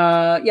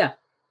 Yep.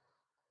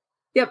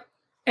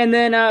 And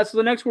then so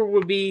the next word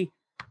would be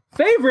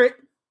favorite.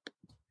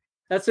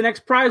 That's the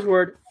next prize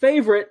word,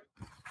 favorite.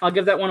 I'll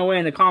give that one away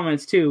in the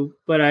comments too,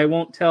 but I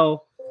won't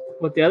tell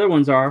what the other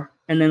ones are.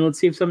 And then let's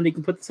see if somebody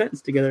can put the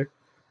sentence together.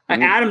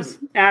 Adam's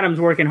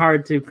working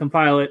hard to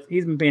compile it.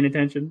 He's been paying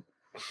attention.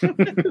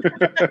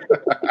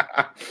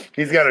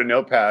 He's got a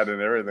notepad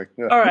and everything.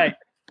 Yeah. All right.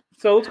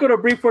 So let's go to a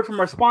brief word from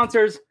our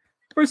sponsors.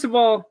 First of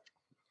all,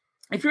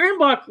 if your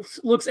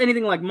inbox looks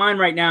anything like mine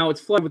right now, it's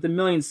flooded with a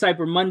million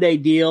Cyber Monday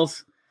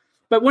deals.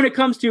 But when it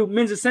comes to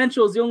men's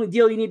essentials, the only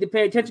deal you need to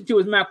pay attention to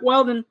is Mack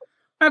Weldon.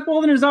 Mack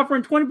Weldon is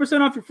offering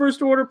 20% off your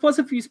first order. Plus,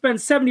 if you spend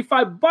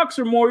 $75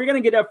 or more, you're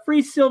going to get a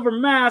free silver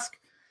mask.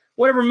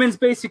 Whatever men's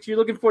basics you're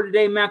looking for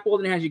today, Mack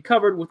Weldon has you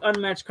covered with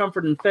unmatched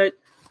comfort and fit.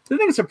 The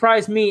thing that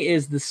surprised me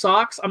is the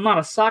socks. I'm not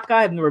a sock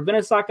guy. I've never been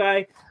a sock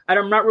guy.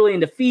 I'm not really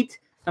into feet.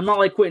 I'm not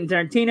like Quentin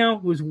Tarantino,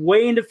 who's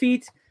way into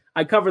feet.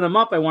 I cover them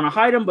up. I want to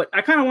hide them, but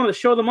I kind of want to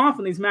show them off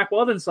in these Mack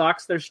Weldon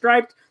socks. They're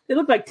striped. They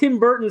look like Tim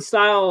Burton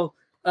style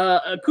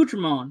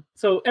accoutrement.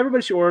 So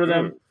everybody should order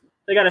them.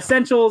 They got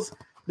essentials.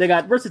 They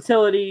got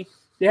versatility.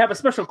 They have a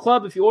special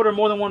club. If you order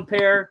more than one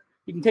pair,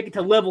 you can take it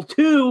to level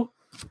 2.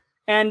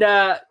 And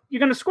you're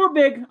going to score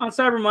big on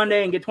Cyber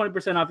Monday and get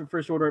 20% off your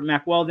first order at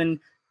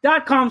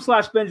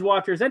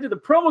MackWeldon.com/BingeWatchers. Enter the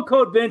promo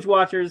code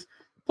BingeWatchers.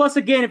 Plus,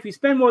 again, if you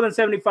spend more than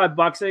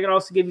 $75, they can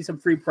also give you some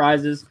free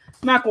prizes.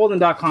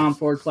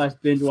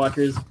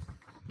 MackWeldon.com/BingeWatchers.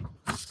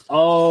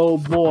 Oh,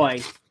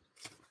 boy.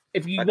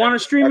 If you want to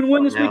stream and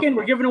win this weekend,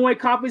 we're giving away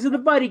copies of the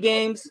Buddy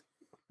Games.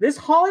 This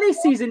holiday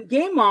season,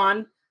 Game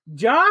On,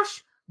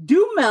 Josh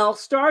Duhamel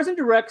stars and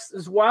directs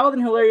this wild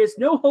and hilarious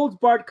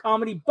no-holds-barred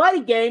comedy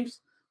Buddy Games,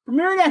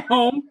 premiering at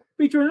home,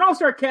 featuring an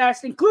all-star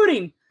cast,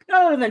 including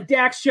none other than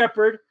Dax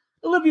Shepard,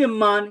 Olivia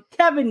Munn,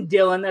 Kevin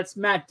Dillon, that's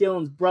Matt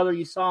Dillon's brother,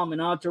 you saw him in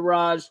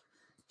Entourage,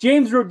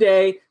 James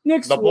Roday,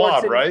 Nick Swartzen. The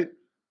Blob, right?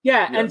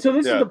 Yeah, and so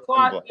this is the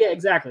plot. Yeah,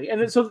 exactly.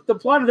 And so the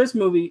plot of this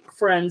movie,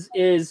 Friends,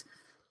 is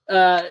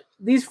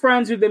these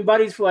friends who've been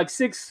buddies for like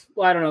 6,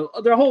 I don't know,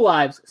 their whole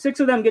lives. 6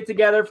 of them get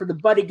together for the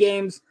Buddy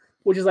Games,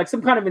 which is like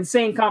some kind of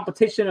insane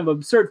competition of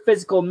absurd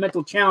physical and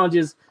mental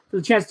challenges for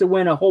the chance to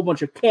win a whole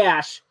bunch of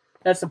cash.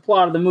 That's the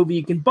plot of the movie.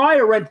 You can buy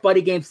or rent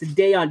Buddy Games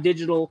today on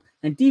digital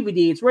and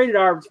DVD. It's rated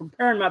R. It's from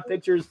Paramount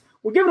Pictures.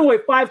 We're giving away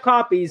 5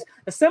 copies.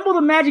 Assemble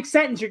the magic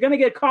sentence. You're going to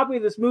get a copy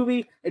of this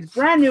movie. It's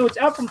brand new. It's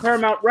out from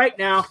Paramount right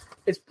now.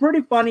 It's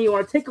pretty funny. You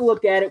want to take a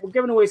look at it. We're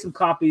giving away some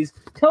copies.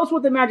 Tell us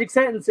what the magic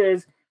sentence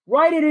is.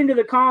 Write it into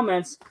the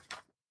comments.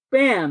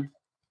 Bam.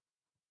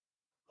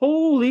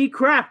 Holy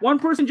crap. One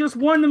person just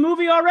won the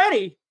movie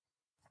already.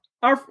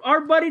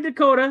 Our buddy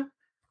Dakota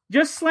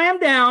just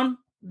slammed down.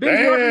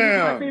 Binge Watchers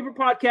is my favorite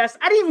podcast.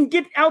 I didn't even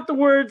get out the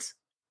words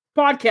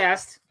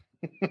podcast.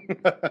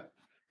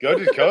 Go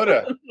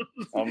Dakota.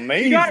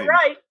 Amazing. You got it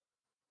right.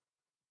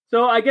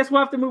 So I guess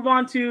we'll have to move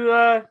on to,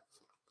 I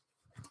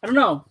don't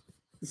know,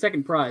 the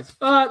second prize.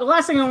 The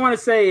last thing I want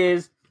to say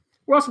is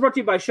we're also brought to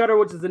you by Shudder,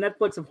 which is the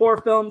Netflix of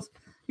horror films.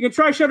 You can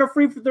try Shudder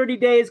free for 30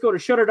 days. Go to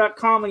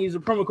Shudder.com and use the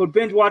promo code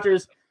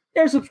BingeWatchers.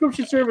 Their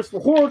subscription service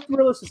for horror,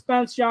 thriller,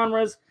 suspense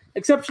genres,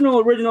 exceptional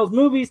originals,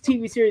 movies,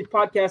 TV series,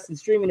 podcasts, and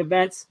streaming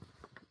events.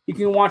 You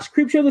can watch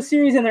Creepshow the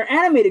series and their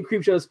animated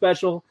Creepshow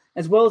special,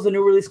 as well as a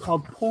new release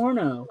called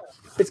Porno.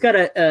 It's got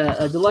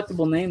a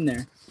delectable name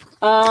there.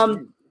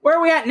 Where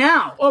are we at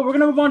now? Oh, we're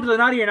going to move on to the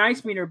Naughty or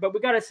Nice meter, but we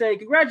got to say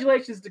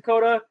congratulations,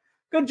 Dakota.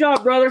 Good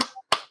job, brother.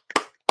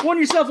 Won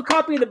yourself a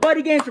copy of the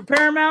Buddy Games for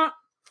Paramount.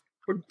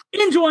 We're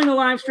enjoying the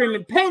live stream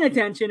and paying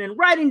attention and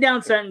writing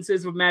down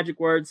sentences with magic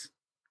words.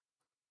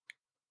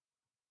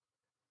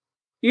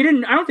 I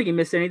don't think he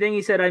missed anything.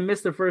 He said, I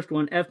missed the first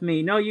one. F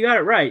me. No, you got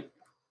it right.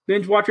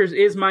 Binge Watchers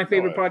is my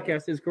favorite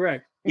podcast is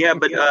correct. Yeah,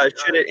 but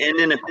should it end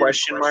in a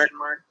question mark?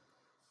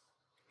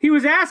 He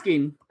was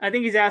asking. I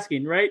think he's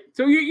asking, right?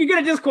 So you're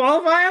going to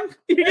disqualify him?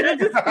 You're going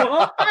to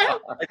disqualify him?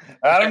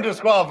 Adam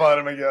disqualified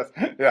him, I guess.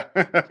 Yeah.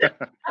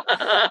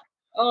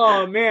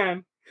 Oh,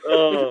 man.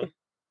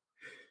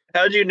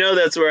 How'd you know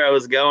that's where I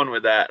was going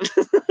with that?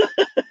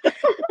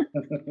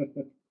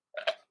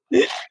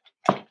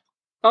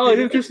 Oh, I'm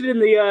interested in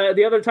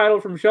the other title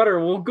from Shudder.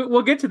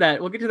 We'll get to that.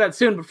 We'll get to that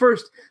soon. But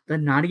first, the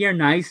Naughty or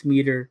Nice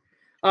meter.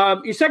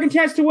 Your second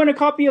chance to win a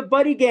copy of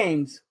Buddy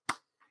Games.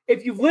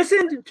 If you've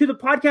listened to the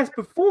podcast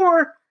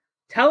before,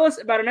 tell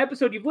us about an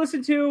episode you've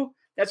listened to.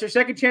 That's your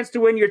second chance to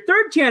win. Your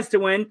third chance to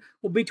win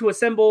will be to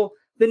assemble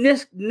the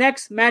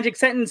next magic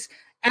sentence.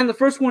 And the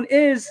first word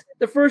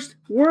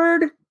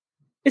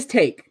is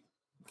take.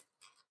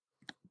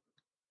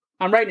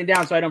 I'm writing it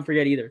down so I don't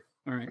forget either.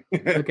 All right.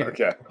 Okay.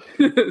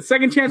 Okay.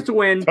 Second chance to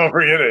win. Don't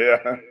forget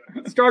it.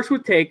 Yeah. Starts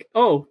with take.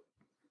 Oh.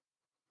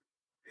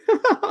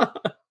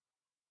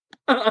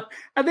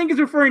 I think it's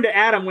referring to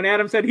Adam when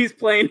Adam said he's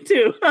playing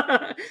too.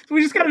 So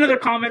we just got another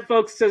comment,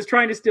 folks. That says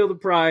trying to steal the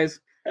prize.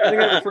 I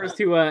think that refers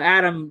to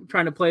Adam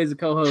trying to play as a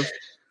co-host.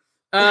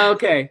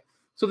 Okay.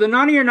 So the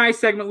Naughty or Nice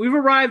segment, we've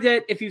arrived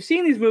at, if you've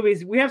seen these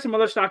movies, we have some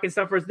other stocking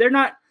stuffers. They're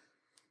not,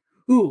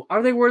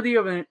 are they worthy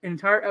of an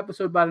entire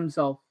episode by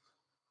themselves?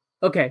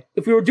 Okay.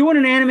 If we were doing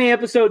an anime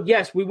episode,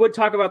 yes, we would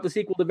talk about the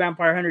sequel to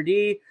Vampire Hunter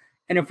D.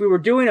 And if we were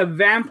doing a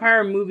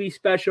vampire movie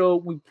special,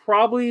 we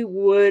probably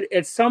would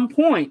at some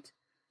point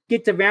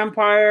get to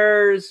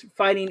vampires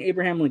fighting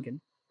Abraham Lincoln,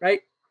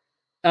 right?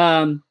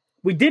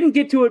 We didn't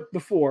get to it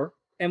before,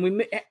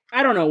 and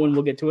I don't know when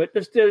we'll get to it.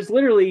 There's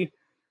literally,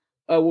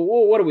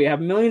 what do we have?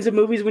 Millions of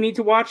movies we need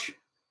to watch?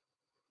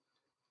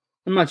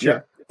 I'm not sure.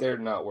 Yeah, they're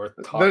not worth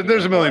talking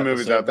There's a million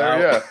movies out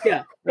there,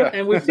 yeah.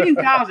 And we've seen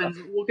thousands.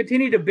 We'll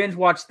continue to binge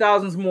watch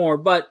thousands more,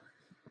 but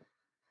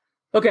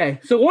okay.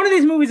 So one of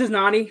these movies is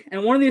naughty,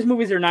 and one of these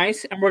movies are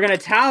nice, and we're going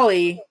to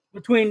tally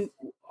between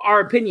our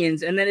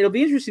opinions, and then it'll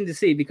be interesting to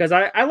see, because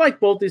I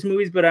like both these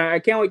movies, but I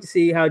can't wait to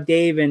see how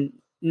Dave and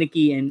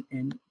Nikki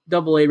and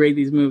Double A rate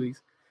these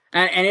movies.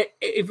 And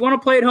if you want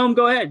to play at home,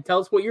 go ahead. Tell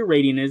us what your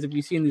rating is if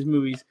you've seen these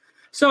movies.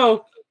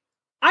 So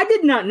I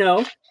did not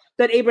know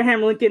that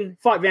Abraham Lincoln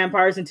fought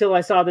vampires until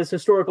I saw this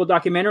historical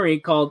documentary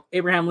called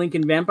Abraham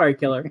Lincoln Vampire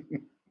Killer.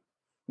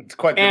 It's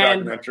quite the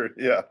documentary,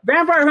 yeah.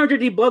 Vampire Hunter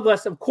D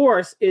Bloodlust, of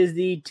course, is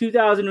the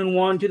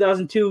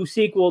 2001-2002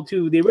 sequel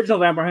to the original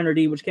Vampire Hunter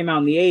D, which came out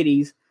in the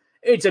 80s.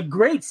 It's a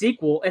great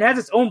sequel. It has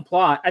its own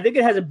plot. I think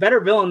it has a better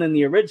villain than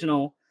the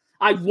original.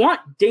 I want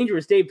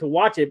Dangerous Dave to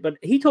watch it, but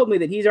he told me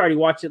that he's already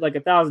watched it like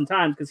 1,000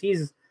 times because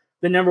he's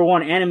the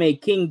 #1 anime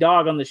king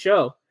dog on the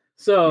show.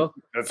 So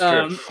that's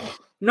true.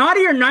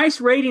 Naughty or Nice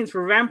ratings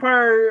for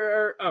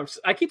Vampire.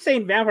 I keep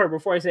saying Vampire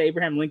before I say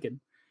Abraham Lincoln.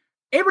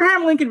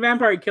 Abraham Lincoln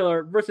Vampire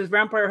Killer versus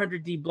Vampire Hunter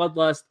D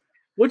Bloodlust.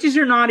 Which is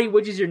your naughty?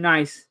 Which is your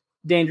nice?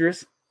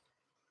 Dangerous.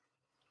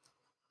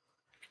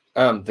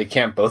 They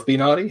can't both be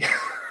naughty.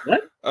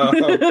 What?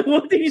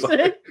 What did you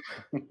say?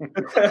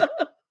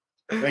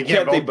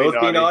 Can't they both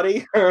be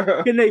naughty?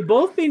 Can they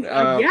both be?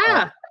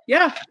 Yeah.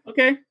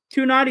 Okay,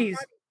 2 naughties.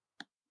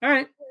 All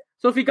right.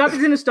 So if he got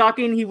these in a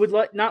stocking, he would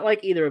not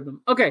like either of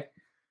them. Okay.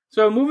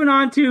 So moving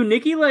on to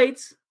Nikki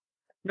Lates,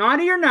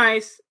 Naughty or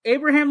Nice,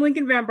 Abraham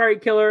Lincoln Vampire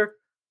Killer,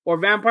 or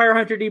Vampire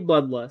Hunter D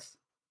Bloodlust?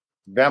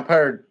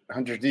 Vampire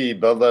Hunter D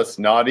Bloodlust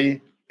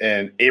naughty,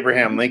 and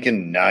Abraham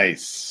Lincoln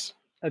nice.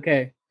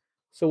 Okay.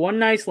 So 1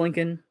 nice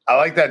Lincoln. I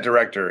like that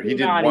director. He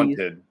did naughties.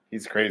 Wanted.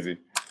 He's crazy.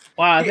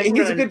 Wow,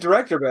 he's a good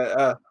director,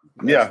 but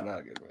yeah,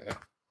 not a good way.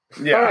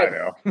 Yeah, right. I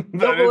know.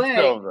 Double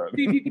A,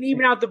 see if you can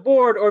even out the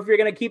board, or if you're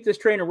going to keep this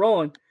train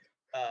rolling.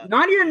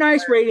 Naughty or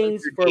Nice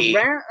ratings for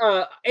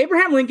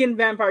Abraham Lincoln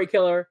Vampire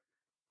Killer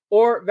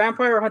or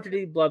Vampire Hunter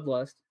D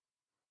Bloodlust?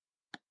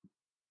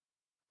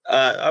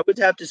 I would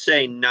have to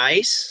say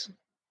nice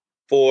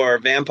for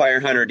Vampire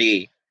Hunter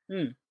D,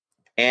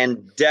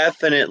 and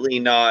definitely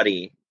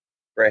naughty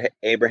for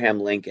Abraham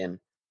Lincoln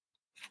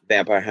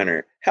Vampire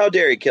Hunter. How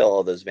dare he kill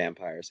all those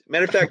vampires?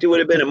 Matter of fact, it would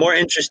have been a more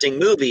interesting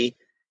movie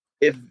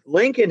if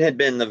Lincoln had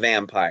been the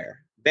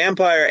vampire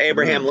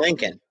Abraham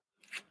Lincoln,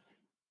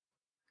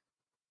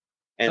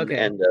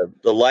 and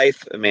the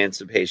Life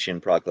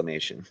Emancipation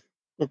Proclamation.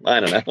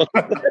 I don't know.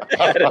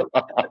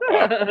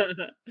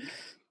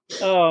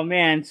 Oh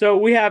man! So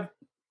we have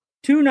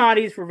 2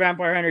 naughties for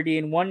Vampire Hunter D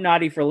and 1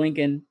 naughty for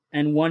Lincoln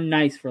and 1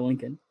 nice for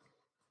Lincoln.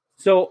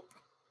 So,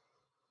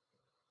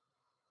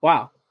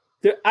 wow.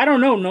 I don't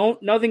know. No,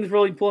 nothing's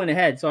really pulling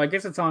ahead. So I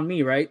guess it's on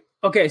me, right?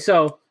 Okay.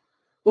 So,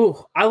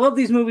 I love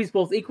these movies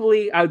both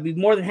equally. I would be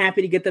more than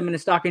happy to get them in a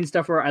stocking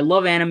stuffer. I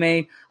love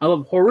anime. I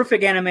love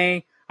horrific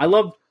anime. I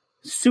love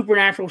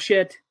supernatural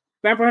shit.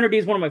 Vampire Hunter D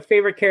is one of my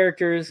favorite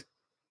characters.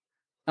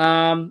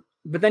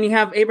 But then you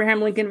have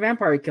Abraham Lincoln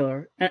Vampire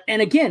Killer.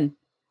 And again,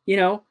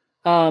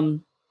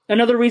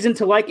 another reason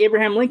to like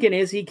Abraham Lincoln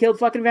is he killed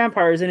fucking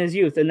vampires in his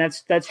youth. And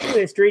that's true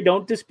history.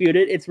 Don't dispute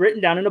it. It's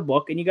written down in a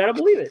book and you got to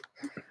believe it.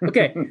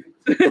 Okay.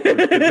 It's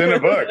in a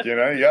book, you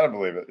got to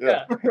believe it.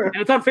 Yeah. And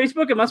it's on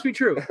Facebook. It must be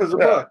true. It's a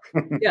book.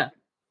 Yeah.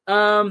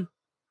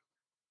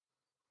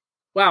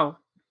 Wow.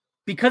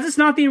 Because it's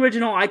not the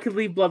original, I could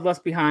leave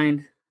Bloodlust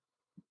behind.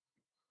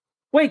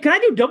 Wait, can I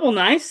do double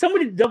nice?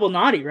 Somebody did double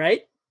naughty,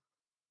 right?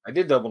 I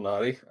did Double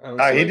Naughty.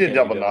 He did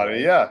Double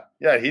Naughty. Yeah,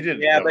 he did.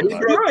 Yeah, but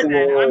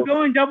I'm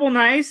going Double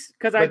Nice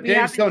because But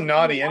Dave's so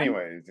naughty,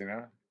 anyways.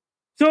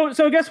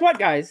 So guess what,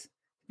 guys?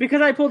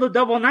 Because I pulled a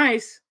Double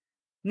Nice,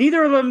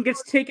 neither of them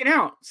gets taken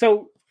out.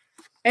 So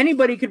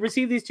anybody could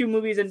receive these two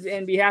movies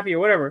and be happy or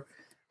whatever.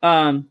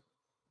 The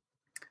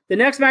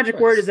next magic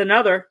word is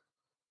another.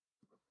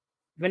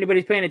 If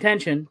anybody's paying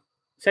attention,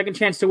 second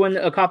chance to win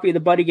a copy of the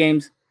Buddy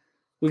Games.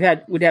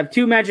 We'd have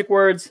two magic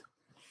words.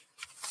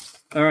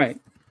 All right.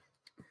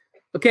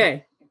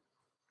 Okay.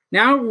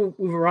 Now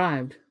we've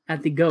arrived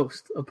at the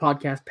ghost of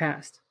Podcast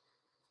Past.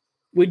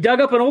 We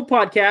dug up an old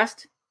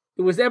podcast.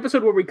 It was the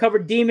episode where we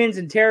covered Demons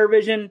and Terror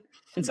Vision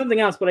and something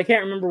else, but I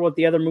can't remember what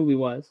the other movie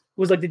was. It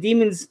was like the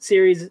Demons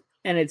series,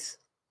 and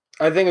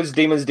I think it's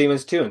Demons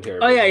 2 and Terror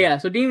Vision. Oh, yeah.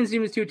 So Demons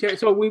 2, Terror.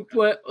 So we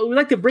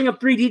like to bring up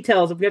three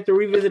details if we have to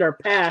revisit our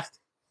past.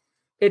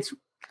 It's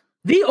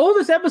the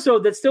oldest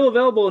episode that's still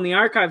available in the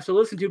archives to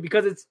listen to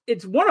because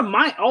it's one of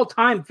my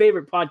all-time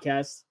favorite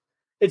podcasts.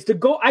 It's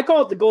I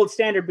call it the gold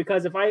standard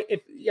because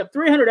if you have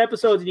 300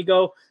 episodes and you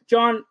go,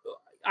 John,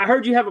 I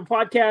heard you have a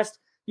podcast,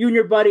 you and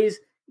your buddies,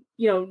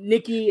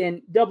 Nikki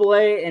and Double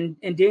A and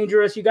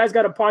Dangerous, you guys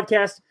got a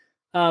podcast.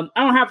 I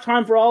don't have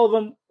time for all of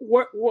them.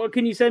 What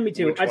can you send me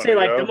to? Which I'd say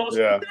like the most,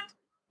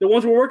 the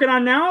ones we're working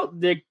on now,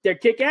 they're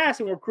kick ass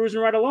and we're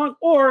cruising right along.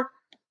 Or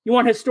you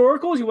want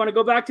historicals? You want to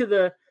go back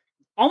to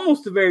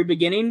almost the very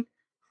beginning?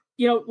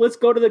 Let's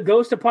go to the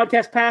Ghost of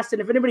Podcast Past.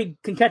 And if anybody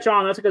can catch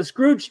on, that's like a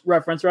Scrooge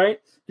reference, right?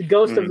 The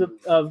Ghost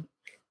of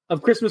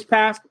Christmas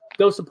Past,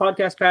 Ghost of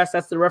Podcast Past.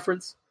 That's the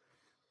reference.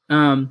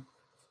 And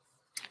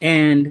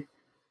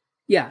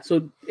yeah,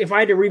 so if I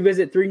had to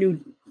revisit three new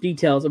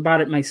details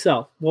about it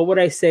myself, what would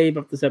I say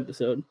about this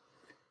episode?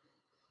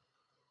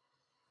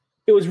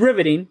 It was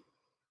riveting.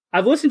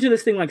 I've listened to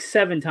this thing like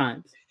 7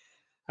 times.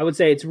 I would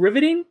say it's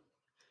riveting.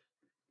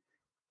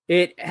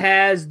 It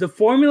has the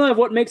formula of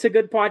what makes a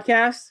good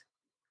podcast.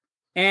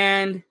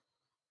 And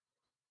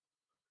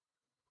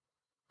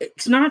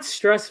it's not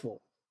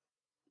stressful.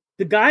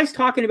 The guys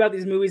talking about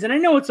these movies, and I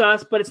know it's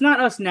us, but it's not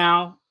us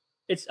now.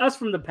 It's us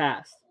from the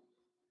past.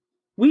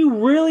 We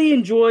really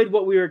enjoyed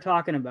what we were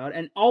talking about,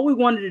 and all we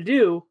wanted to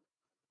do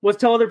was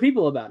tell other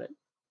people about it.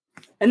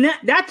 And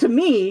that to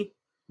me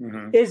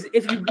is,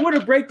 if you were to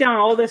break down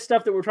all this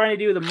stuff that we're trying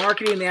to do, the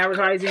marketing, the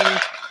advertising,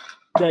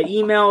 the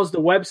emails, the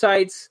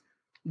websites,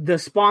 the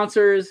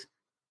sponsors,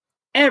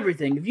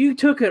 everything, if you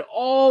took it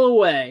all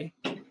away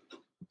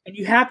and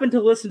you happen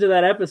to listen to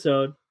that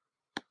episode,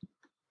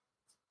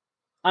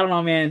 I don't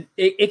know, man.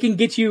 It can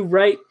get you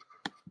right.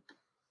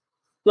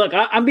 Look,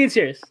 I'm being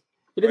serious.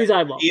 Look at these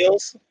eyeballs.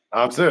 Heels.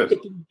 I'm serious.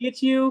 It can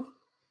get you.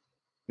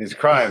 He's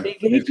crying. It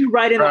can get you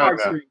right in the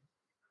heartstring.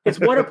 It's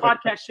what a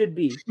podcast should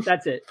be.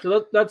 That's it.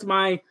 So that's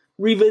my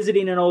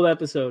revisiting an old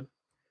episode.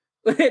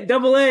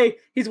 Double A,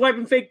 he's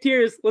wiping fake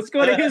tears. Let's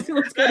go to his.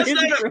 Let's go to his.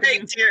 That's not a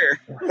fake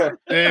tear.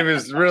 Dave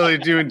is really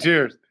doing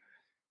tears.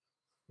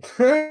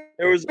 There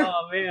was.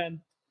 Oh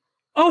man.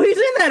 Oh, he's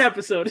in that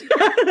episode.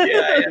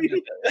 Yeah.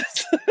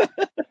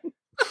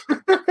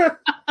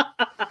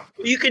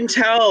 You can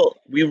tell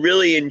we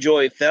really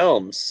enjoy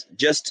films,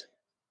 just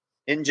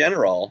in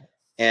general.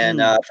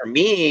 And for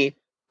me,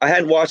 I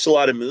hadn't watched a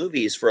lot of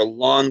movies for a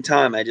long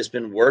time. I just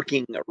been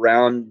working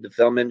around the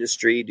film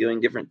industry,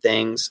 doing different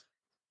things.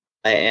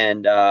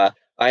 And I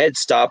had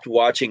stopped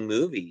watching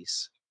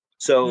movies.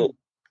 So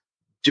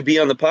to be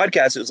on the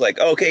podcast, it was like,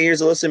 okay,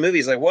 here's a list of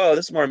movies. Like, whoa,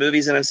 this is more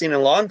movies than I've seen in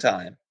a long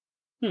time.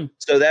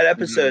 So that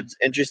episode's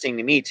interesting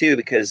to me too,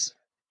 because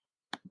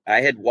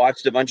I had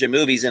watched a bunch of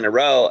movies in a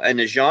row and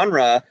a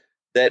genre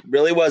that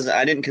really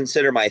I didn't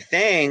consider my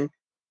thing.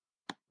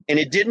 And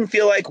it didn't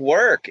feel like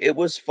work. It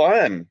was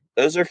fun.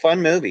 Those are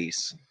fun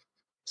movies.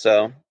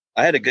 So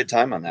I had a good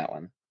time on that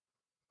one.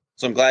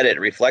 So I'm glad it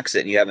reflects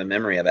it and you have a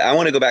memory of it. I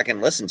want to go back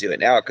and listen to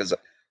it now because I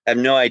have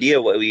no idea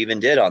what we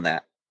even did on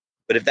that.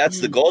 But if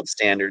that's the gold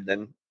standard,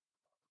 then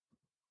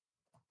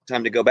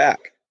time to go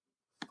back.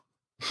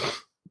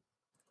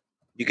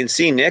 You can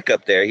see Nick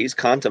up there. He's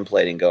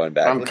contemplating going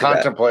back. I'm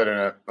contemplating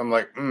it. I'm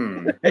like,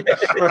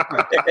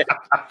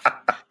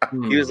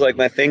 He was like,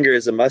 my finger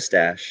is a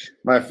mustache.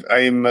 I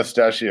am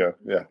mustachio.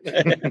 Yeah.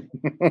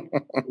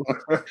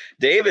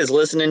 Dave is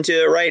listening to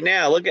it right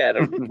now. Look at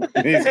him.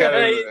 He's got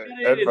his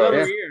headphones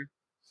over here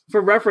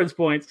for reference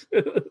points.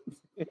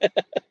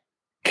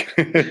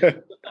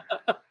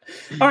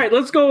 All right,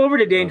 let's go over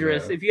to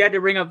Dangerous. If you had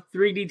to bring up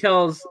 3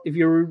 details, if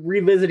you're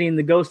revisiting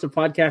the Ghost of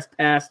Podcast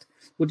Past,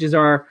 which is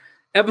our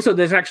episode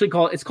that's actually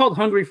called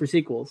Hungry for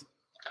Sequels,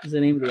 is the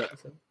name of the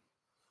episode.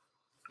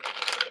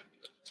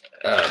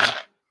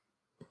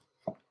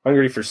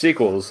 Hungry for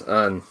Sequels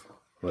on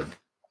what?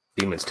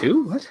 Demons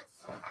 2? What?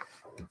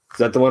 Is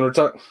that the one we're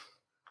talking?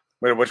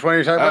 Wait, which one are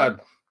you talking about?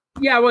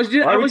 Yeah, I was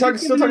still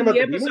talking about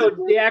the episode.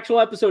 Demons? The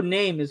actual episode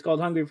name is called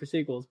Hungry for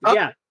Sequels. But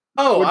yeah.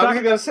 Oh, I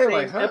was going to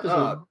say,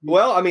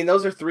 well, I mean,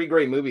 those are 3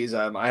 great movies.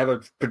 I have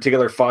a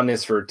particular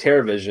fondness for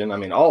Terror Vision. I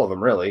mean, all of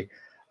them, really.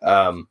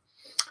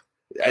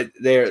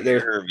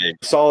 They're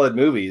solid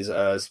movies.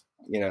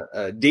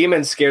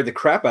 Demon scared the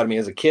crap out of me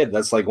as a kid.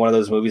 That's like one of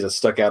those movies that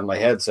stuck out in my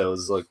head. So it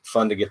was like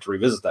fun to get to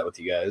revisit that with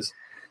you guys.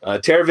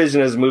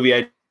 TerrorVision is a movie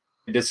I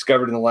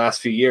discovered in the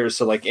last few years.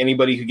 So like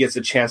anybody who gets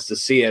a chance to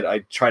see it, I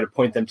try to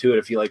point them to it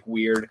if you like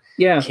weird,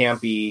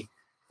 campy,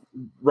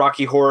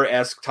 Rocky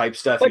Horror-esque type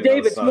stuff. But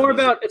Dave,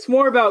 it's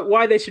more about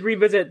why they should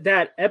revisit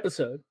that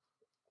episode,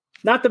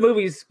 not the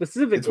movies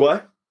specifically. It's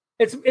what?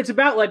 It's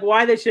about like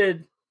why they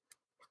should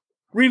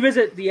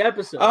revisit the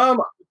episode,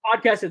 the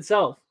podcast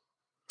itself.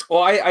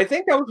 Well, I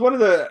think that was one of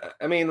the.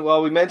 I mean,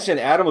 we mentioned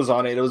Adam was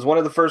on it. It was one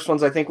of the first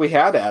ones I think we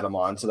had Adam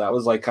on, so that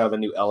was like kind of a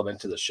new element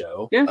to the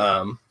show.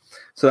 Yeah.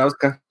 So that was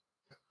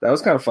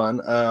kind of fun.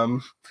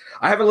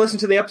 I haven't listened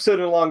to the episode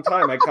in a long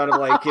time. I kind of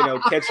like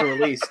catch and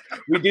release.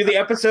 We do the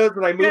episodes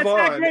and I move on.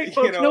 Not great,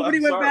 folks. Nobody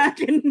went back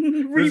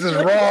and this is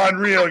raw and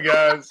real,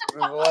 guys.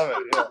 I love it.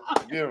 Yeah,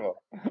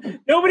 beautiful.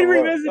 Nobody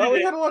revisited it.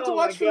 We had a lot to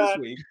watch for this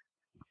week.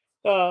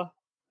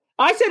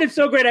 I said it's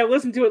so great. I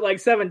listened to it like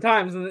 7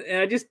 times, and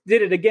I just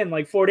did it again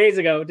like 4 days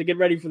ago to get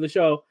ready for the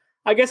show.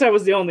 I guess I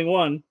was the only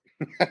one.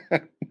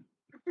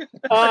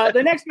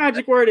 The next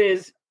magic word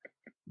is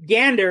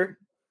gander,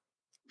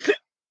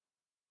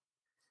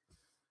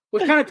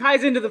 which kind of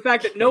ties into the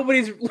fact that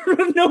nobody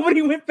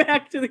went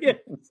back to the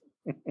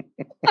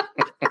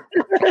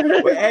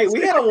Hey,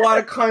 we had a lot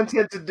of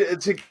content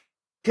to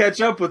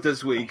catch up with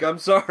this week. I'm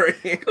sorry.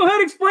 Go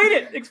ahead, explain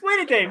it. Explain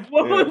it, Dave.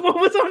 What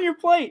was on your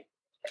plate?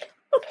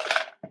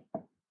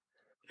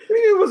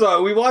 It was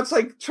we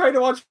tried to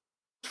watch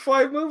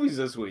 5 movies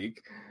this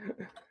week.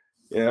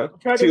 Yeah,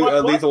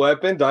 Lethal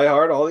Weapon, Die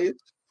Hard, all these.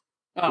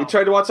 Oh. We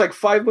tried to watch like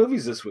 5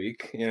 movies this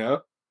week.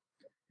 It's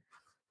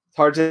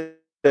hard to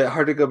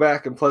go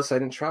back, and plus I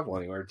didn't travel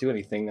anywhere or do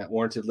anything that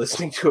warranted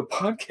listening to a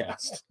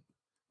podcast.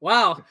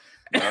 Wow.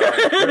 You're on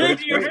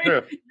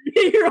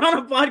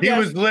a podcast. He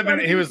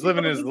was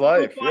living his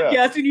life.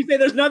 Podcast, and you say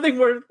there's no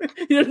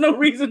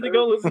reason to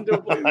go listen to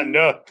a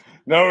podcast.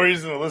 no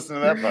reason to listen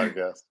to that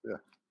podcast. Yeah.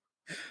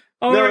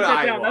 Oh, write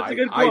that down. That's a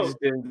good quote. I just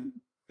did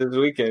this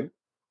weekend.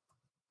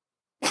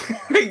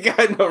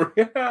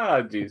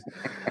 Jeez.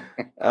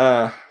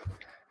 I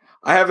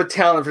have a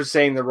talent for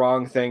saying the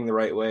wrong thing the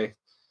right way.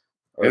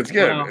 Or it's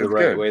good. The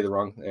right way, the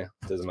wrong. Yeah,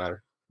 it doesn't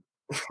matter.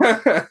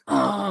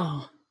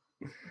 Oh.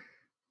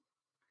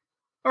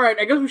 All right,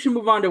 I guess we should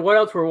move on to what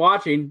else we're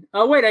watching.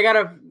 Oh, wait, I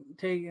gotta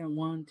take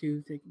 1,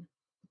 2, 3.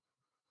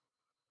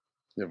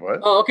 Yeah, what?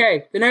 Oh,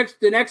 okay. The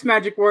next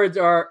magic words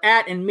are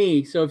at and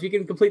me. So if you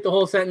can complete the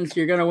whole sentence,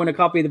 you're gonna win a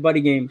copy of the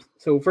Buddy Games.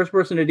 So first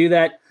person to do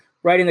that,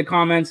 write in the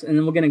comments, and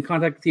then we'll get in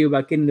contact with you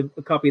about getting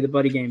a copy of the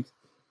Buddy Games.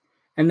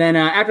 And then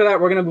after that,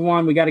 we're gonna move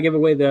on. We got to give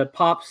away the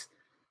Pops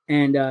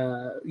and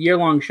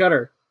year-long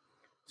Shudder.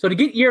 So to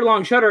get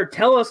year-long Shudder,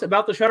 tell us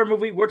about the Shudder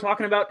movie we're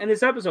talking about in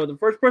this episode. The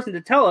first person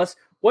to tell us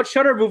what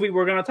Shudder movie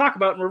we're going to talk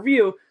about and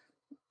review,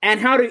 and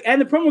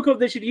the promo code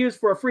they should use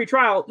for a free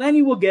trial, then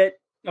you will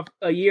get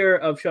a year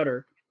of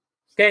Shudder.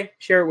 Okay,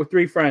 share it with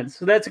 3 friends.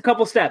 So that's a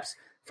couple steps.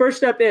 First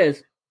step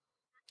is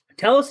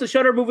tell us the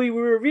Shudder movie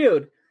we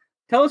reviewed.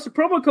 Tell us the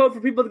promo code for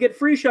people to get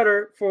free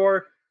Shudder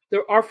for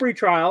our free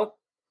trial,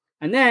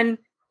 and then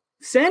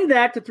send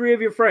that to 3 of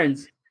your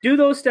friends. Do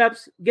those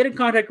steps, get in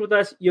contact with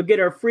us. You'll get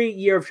our free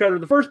year of Shudder.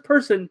 The first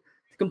person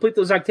to complete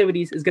those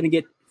activities is going to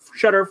get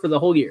Shudder for the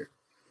whole year.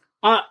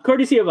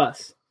 Courtesy of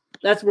us.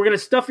 We're going to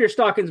stuff your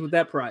stockings with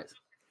that prize.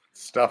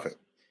 Stuff it.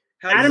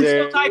 Adam's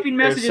still typing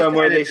messages.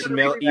 Somewhere they should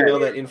email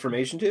that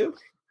information to?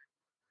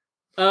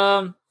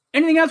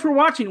 Anything else we're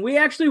watching? We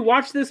actually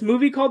watched this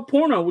movie called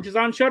Porno, which is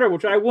on Shudder,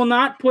 which I will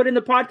not put in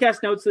the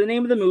podcast notes the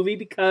name of the movie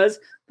because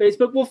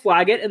Facebook will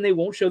flag it and they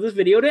won't show this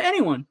video to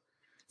anyone.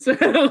 So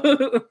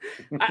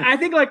I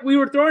think like we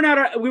were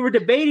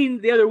debating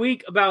the other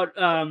week about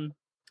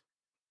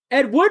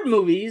Ed Wood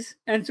movies,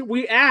 and so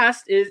we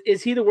asked,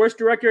 is he the worst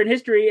director in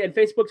history? And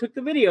Facebook took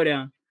the video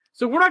down.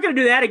 So we're not going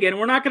to do that again.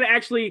 We're not going to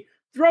actually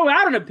throw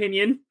out an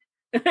opinion,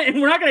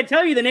 and we're not going to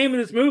tell you the name of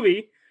this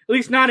movie, at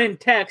least not in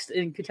text,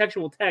 in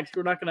contextual text.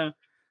 We're not going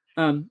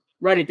to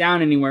write it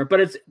down anywhere.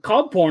 But it's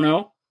called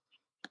Porno.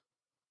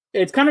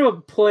 It's kind of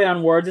a play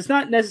on words. It's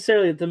not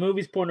necessarily that the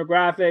movie's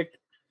pornographic,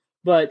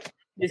 but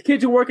these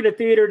kids who work at a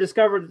theater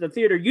discovered that the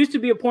theater used to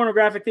be a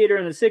pornographic theater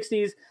in the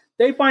 60s.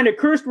 They find a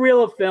cursed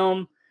reel of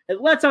film.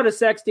 It lets out a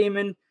sex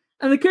demon,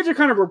 and the kids are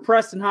kind of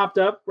repressed and hopped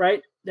up,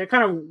 right? They're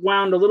kind of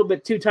wound a little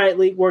bit too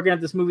tightly working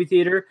at this movie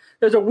theater.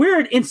 There's a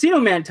weird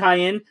Encino Man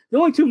tie-in. The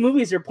only 2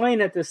 movies they're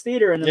playing at this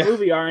theater in the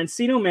movie are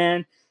Encino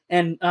Man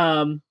and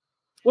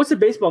what's the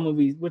baseball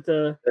movie with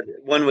the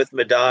one with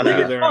Madonna?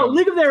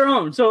 League of Their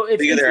Own. So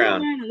it's Encino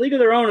Man and League of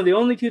Their Own are the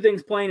only 2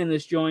 things playing in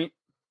this joint.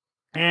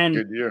 And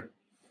good year.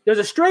 There's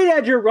a straight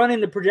edger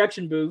running the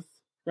projection booth,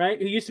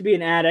 right? Who used to be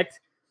an addict.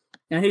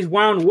 And he's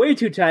wound way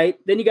too tight.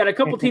 Then you got a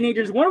couple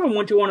teenagers. One of them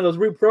went to one of those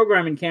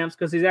reprogramming camps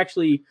because he's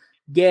actually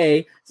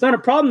gay. It's not a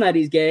problem that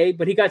he's gay,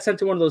 but he got sent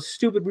to one of those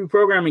stupid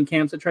reprogramming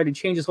camps that tried to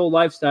change his whole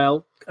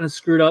lifestyle. Kind of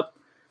screwed up.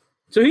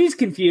 So he's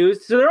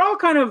confused. So they're all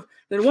kind of,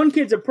 then one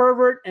kid's a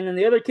pervert, and then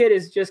the other kid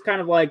is just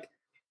kind of like,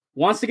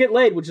 wants to get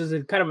laid, which is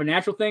kind of a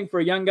natural thing for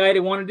a young guy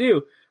to want to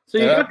do. So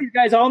you got these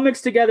guys all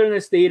mixed together in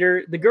this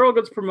theater. The girl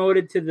gets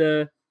promoted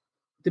to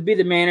be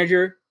the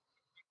manager,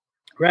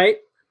 right?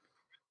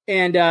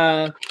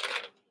 And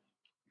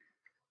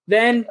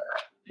then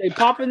they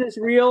pop in this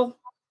reel.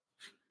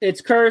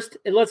 It's cursed.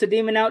 It lets a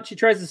demon out. She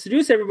tries to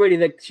seduce everybody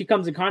that she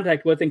comes in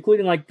contact with,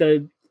 including like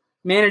the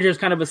manager's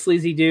kind of a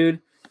sleazy dude.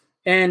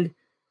 And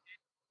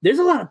there's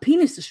a lot of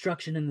penis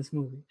destruction in this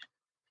movie.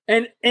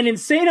 And an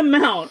insane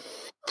amount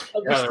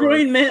of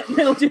destroying male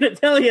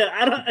genitalia.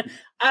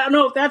 I don't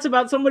know if that's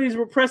about somebody's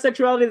repressed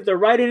sexuality that they're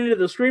writing into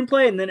the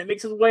screenplay and then it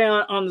makes its way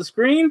on the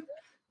screen.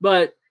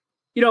 But,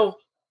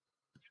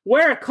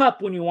 wear a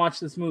cup when you watch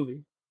this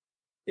movie.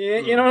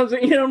 You know what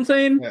I'm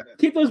saying? Yeah.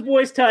 Keep those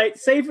boys tight,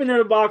 safe in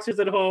their boxers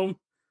at home.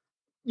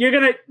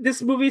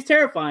 This movie is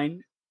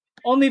terrifying.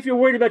 Only if you're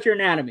worried about your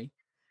anatomy.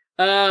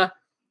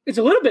 It's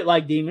a little bit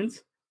like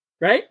Demons,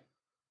 right?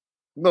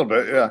 A little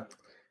bit, yeah.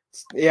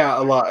 Yeah,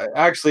 a lot.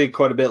 Actually,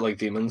 quite a bit like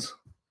Demons.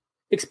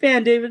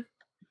 Expand, David.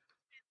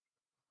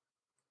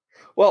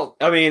 Well,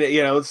 I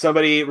mean,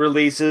 somebody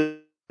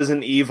releases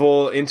an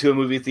evil into a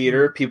movie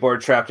theater. People are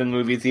trapped in the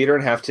movie theater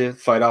and have to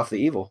fight off the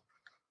evil.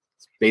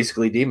 It's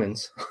basically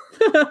Demons.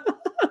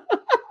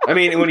 I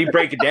mean, when you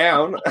break it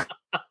down.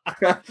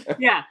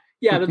 Yeah.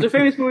 There's a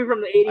famous movie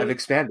from the 80s. I've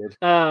expanded.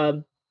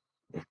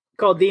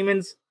 Called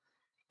Demons.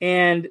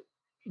 And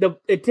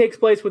it takes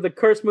place with the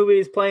cursed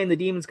movies playing. The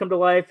demons come to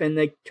life and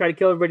they try to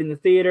kill everybody in the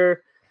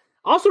theater.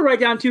 Also, right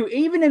down to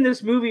even in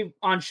this movie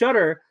on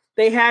Shudder,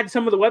 they had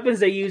some of the weapons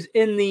they use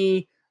on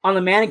the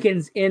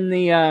mannequins in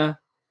the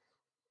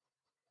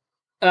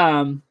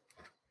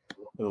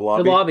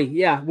lobby.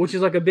 Yeah, which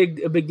is like a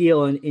big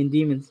deal in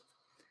Demons.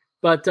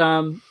 But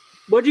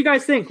what do you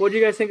guys think? What do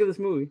you guys think of this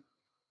movie?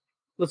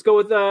 Let's go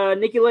with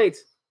Nikki Lates.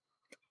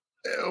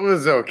 It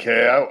was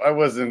okay. I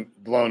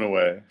wasn't blown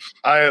away.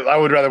 I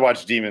would rather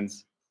watch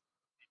Demons.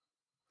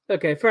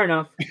 Okay, fair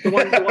enough. The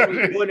one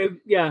who,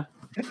 yeah.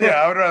 Yeah,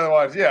 I would rather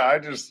watch. Yeah, I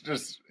just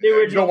the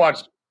original.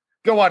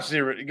 Go watch the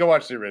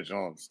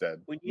original instead.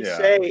 When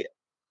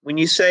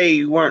you say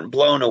you weren't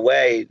blown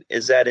away,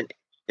 is that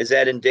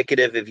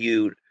indicative of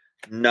you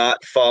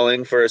not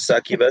falling for a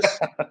succubus?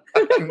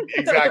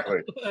 Exactly.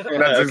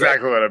 That's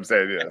exactly what I'm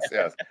saying.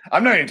 Yes.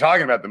 I'm not even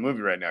talking about the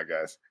movie right now,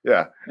 guys.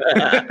 Yeah.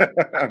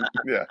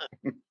 Yeah.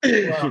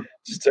 Wow.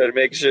 Just trying to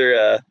make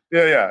sure.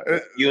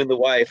 You and the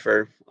wife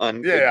are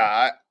on.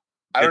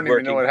 I don't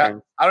even know what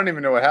happened. I don't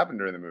even know what happened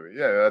during the movie.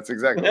 Yeah, that's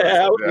exactly.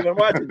 I wasn't even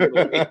watching the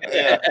movie.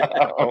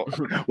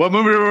 What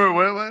movie?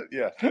 What?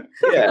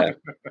 Yeah.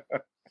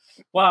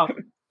 Wow.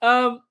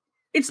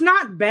 It's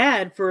not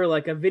bad for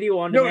like a video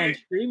on demand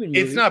streaming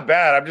movie. It's not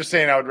bad. I'm just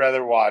saying I would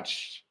rather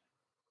watch,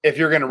 if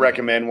you're going to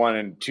recommend one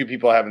and two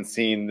people haven't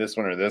seen this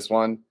one or this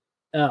one,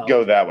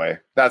 go that way.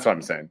 That's what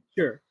I'm saying.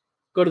 Sure.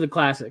 Go to the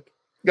classic.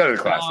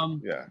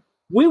 Yeah.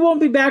 We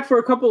won't be back for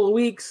a couple of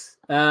weeks.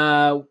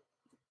 We're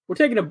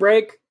taking a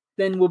break.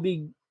 Then we'll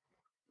be,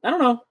 I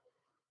don't know.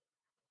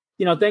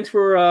 Thanks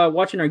for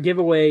watching our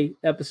giveaway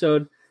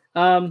episode.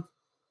 I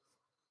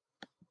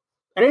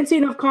didn't see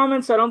enough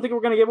comments, so I don't think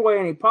we're going to give away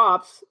any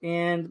pops.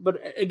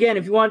 But again,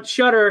 if you want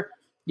Shudder,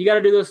 you got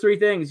to do those three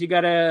things. You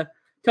got to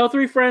tell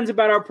 3 friends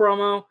about our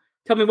promo,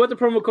 tell me what the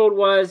promo code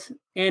was,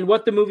 and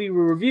what the movie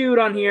we reviewed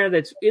on here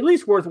that's at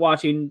least worth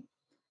watching.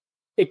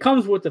 It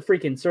comes with the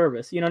freaking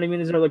service. You know what I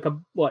mean? There's like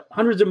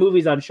hundreds of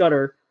movies on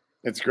Shudder.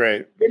 It's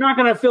great. You're not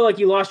going to feel like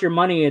you lost your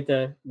money at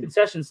the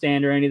concession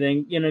stand or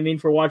anything, you know what I mean,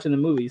 for watching the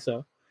movie.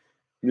 So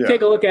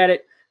take a look at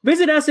it.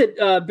 Visit us at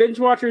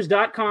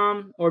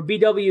bingewatchers.com or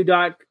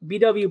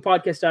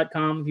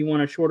bwpodcast.com if you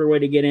want a shorter way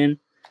to get in.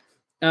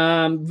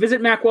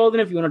 Visit Mack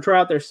Weldon if you want to try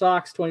out their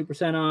socks,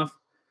 20% off.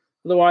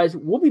 Otherwise,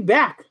 we'll be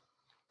back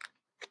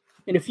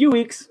in a few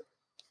weeks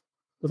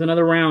with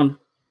another round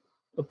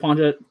of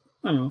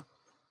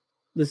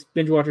this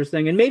Binge Watchers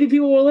thing. And maybe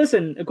people will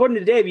listen. According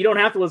to Dave, you don't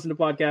have to listen to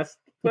podcasts.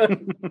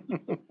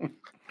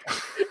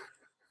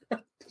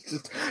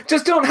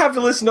 just don't have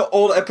to listen to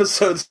old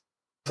episodes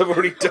I've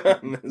already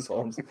done.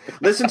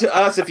 Listen to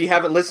us if you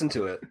haven't listened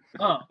to it.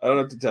 I don't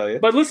know what to tell you.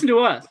 But listen to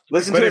us.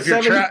 Listen to it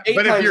 7-8 times.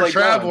 If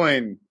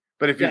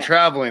you're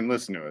traveling,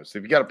 listen to us.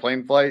 If you got a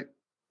plane flight,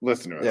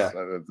 listen to us. Yeah.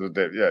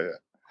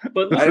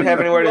 But I didn't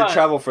have anywhere to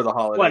travel for the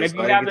holidays. What, if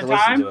you have the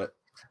time?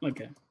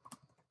 Okay.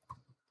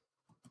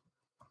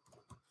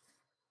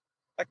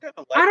 I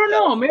don't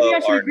know. Maybe I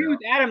should agree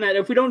with Adam that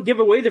if we don't give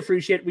away the free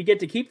shit, we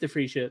get to keep the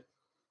free shit.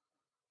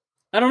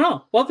 I don't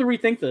know. We'll have to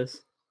rethink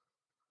this.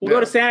 We'll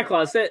go to Santa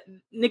Claus.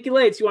 Nikki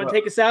Lates, you want to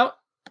take us out?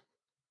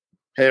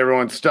 Hey,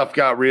 everyone. Stuff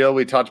got real.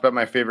 We talked about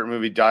my favorite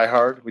movie, Die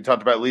Hard. We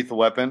talked about Lethal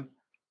Weapon.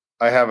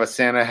 I have a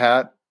Santa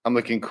hat. I'm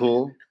looking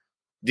cool.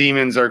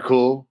 Demons are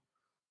cool.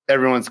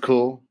 Everyone's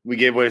cool. We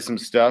gave away some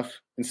stuff.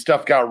 And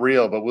stuff got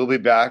real, but we'll be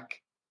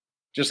back.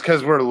 Just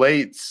because we're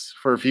late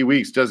for a few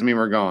weeks doesn't mean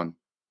we're gone.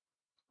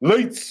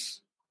 Lates!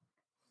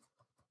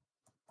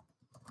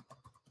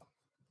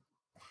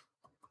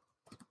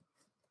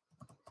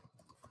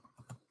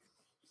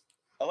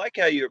 I like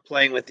how you were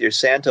playing with your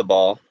Santa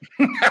ball.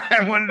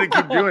 I wanted to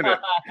keep doing it.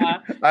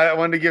 I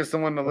wanted to give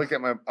someone to look at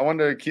my. I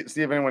wanted to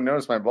see if anyone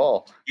noticed my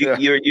ball.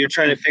 You're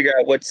trying to figure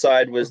out what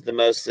side was the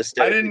most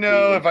aesthetic. I didn't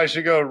know if I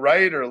should go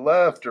right or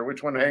left or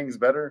which one hangs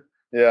better.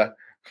 Yeah.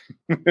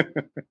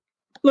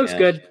 Looks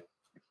good.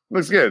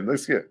 Looks good.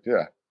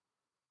 Yeah.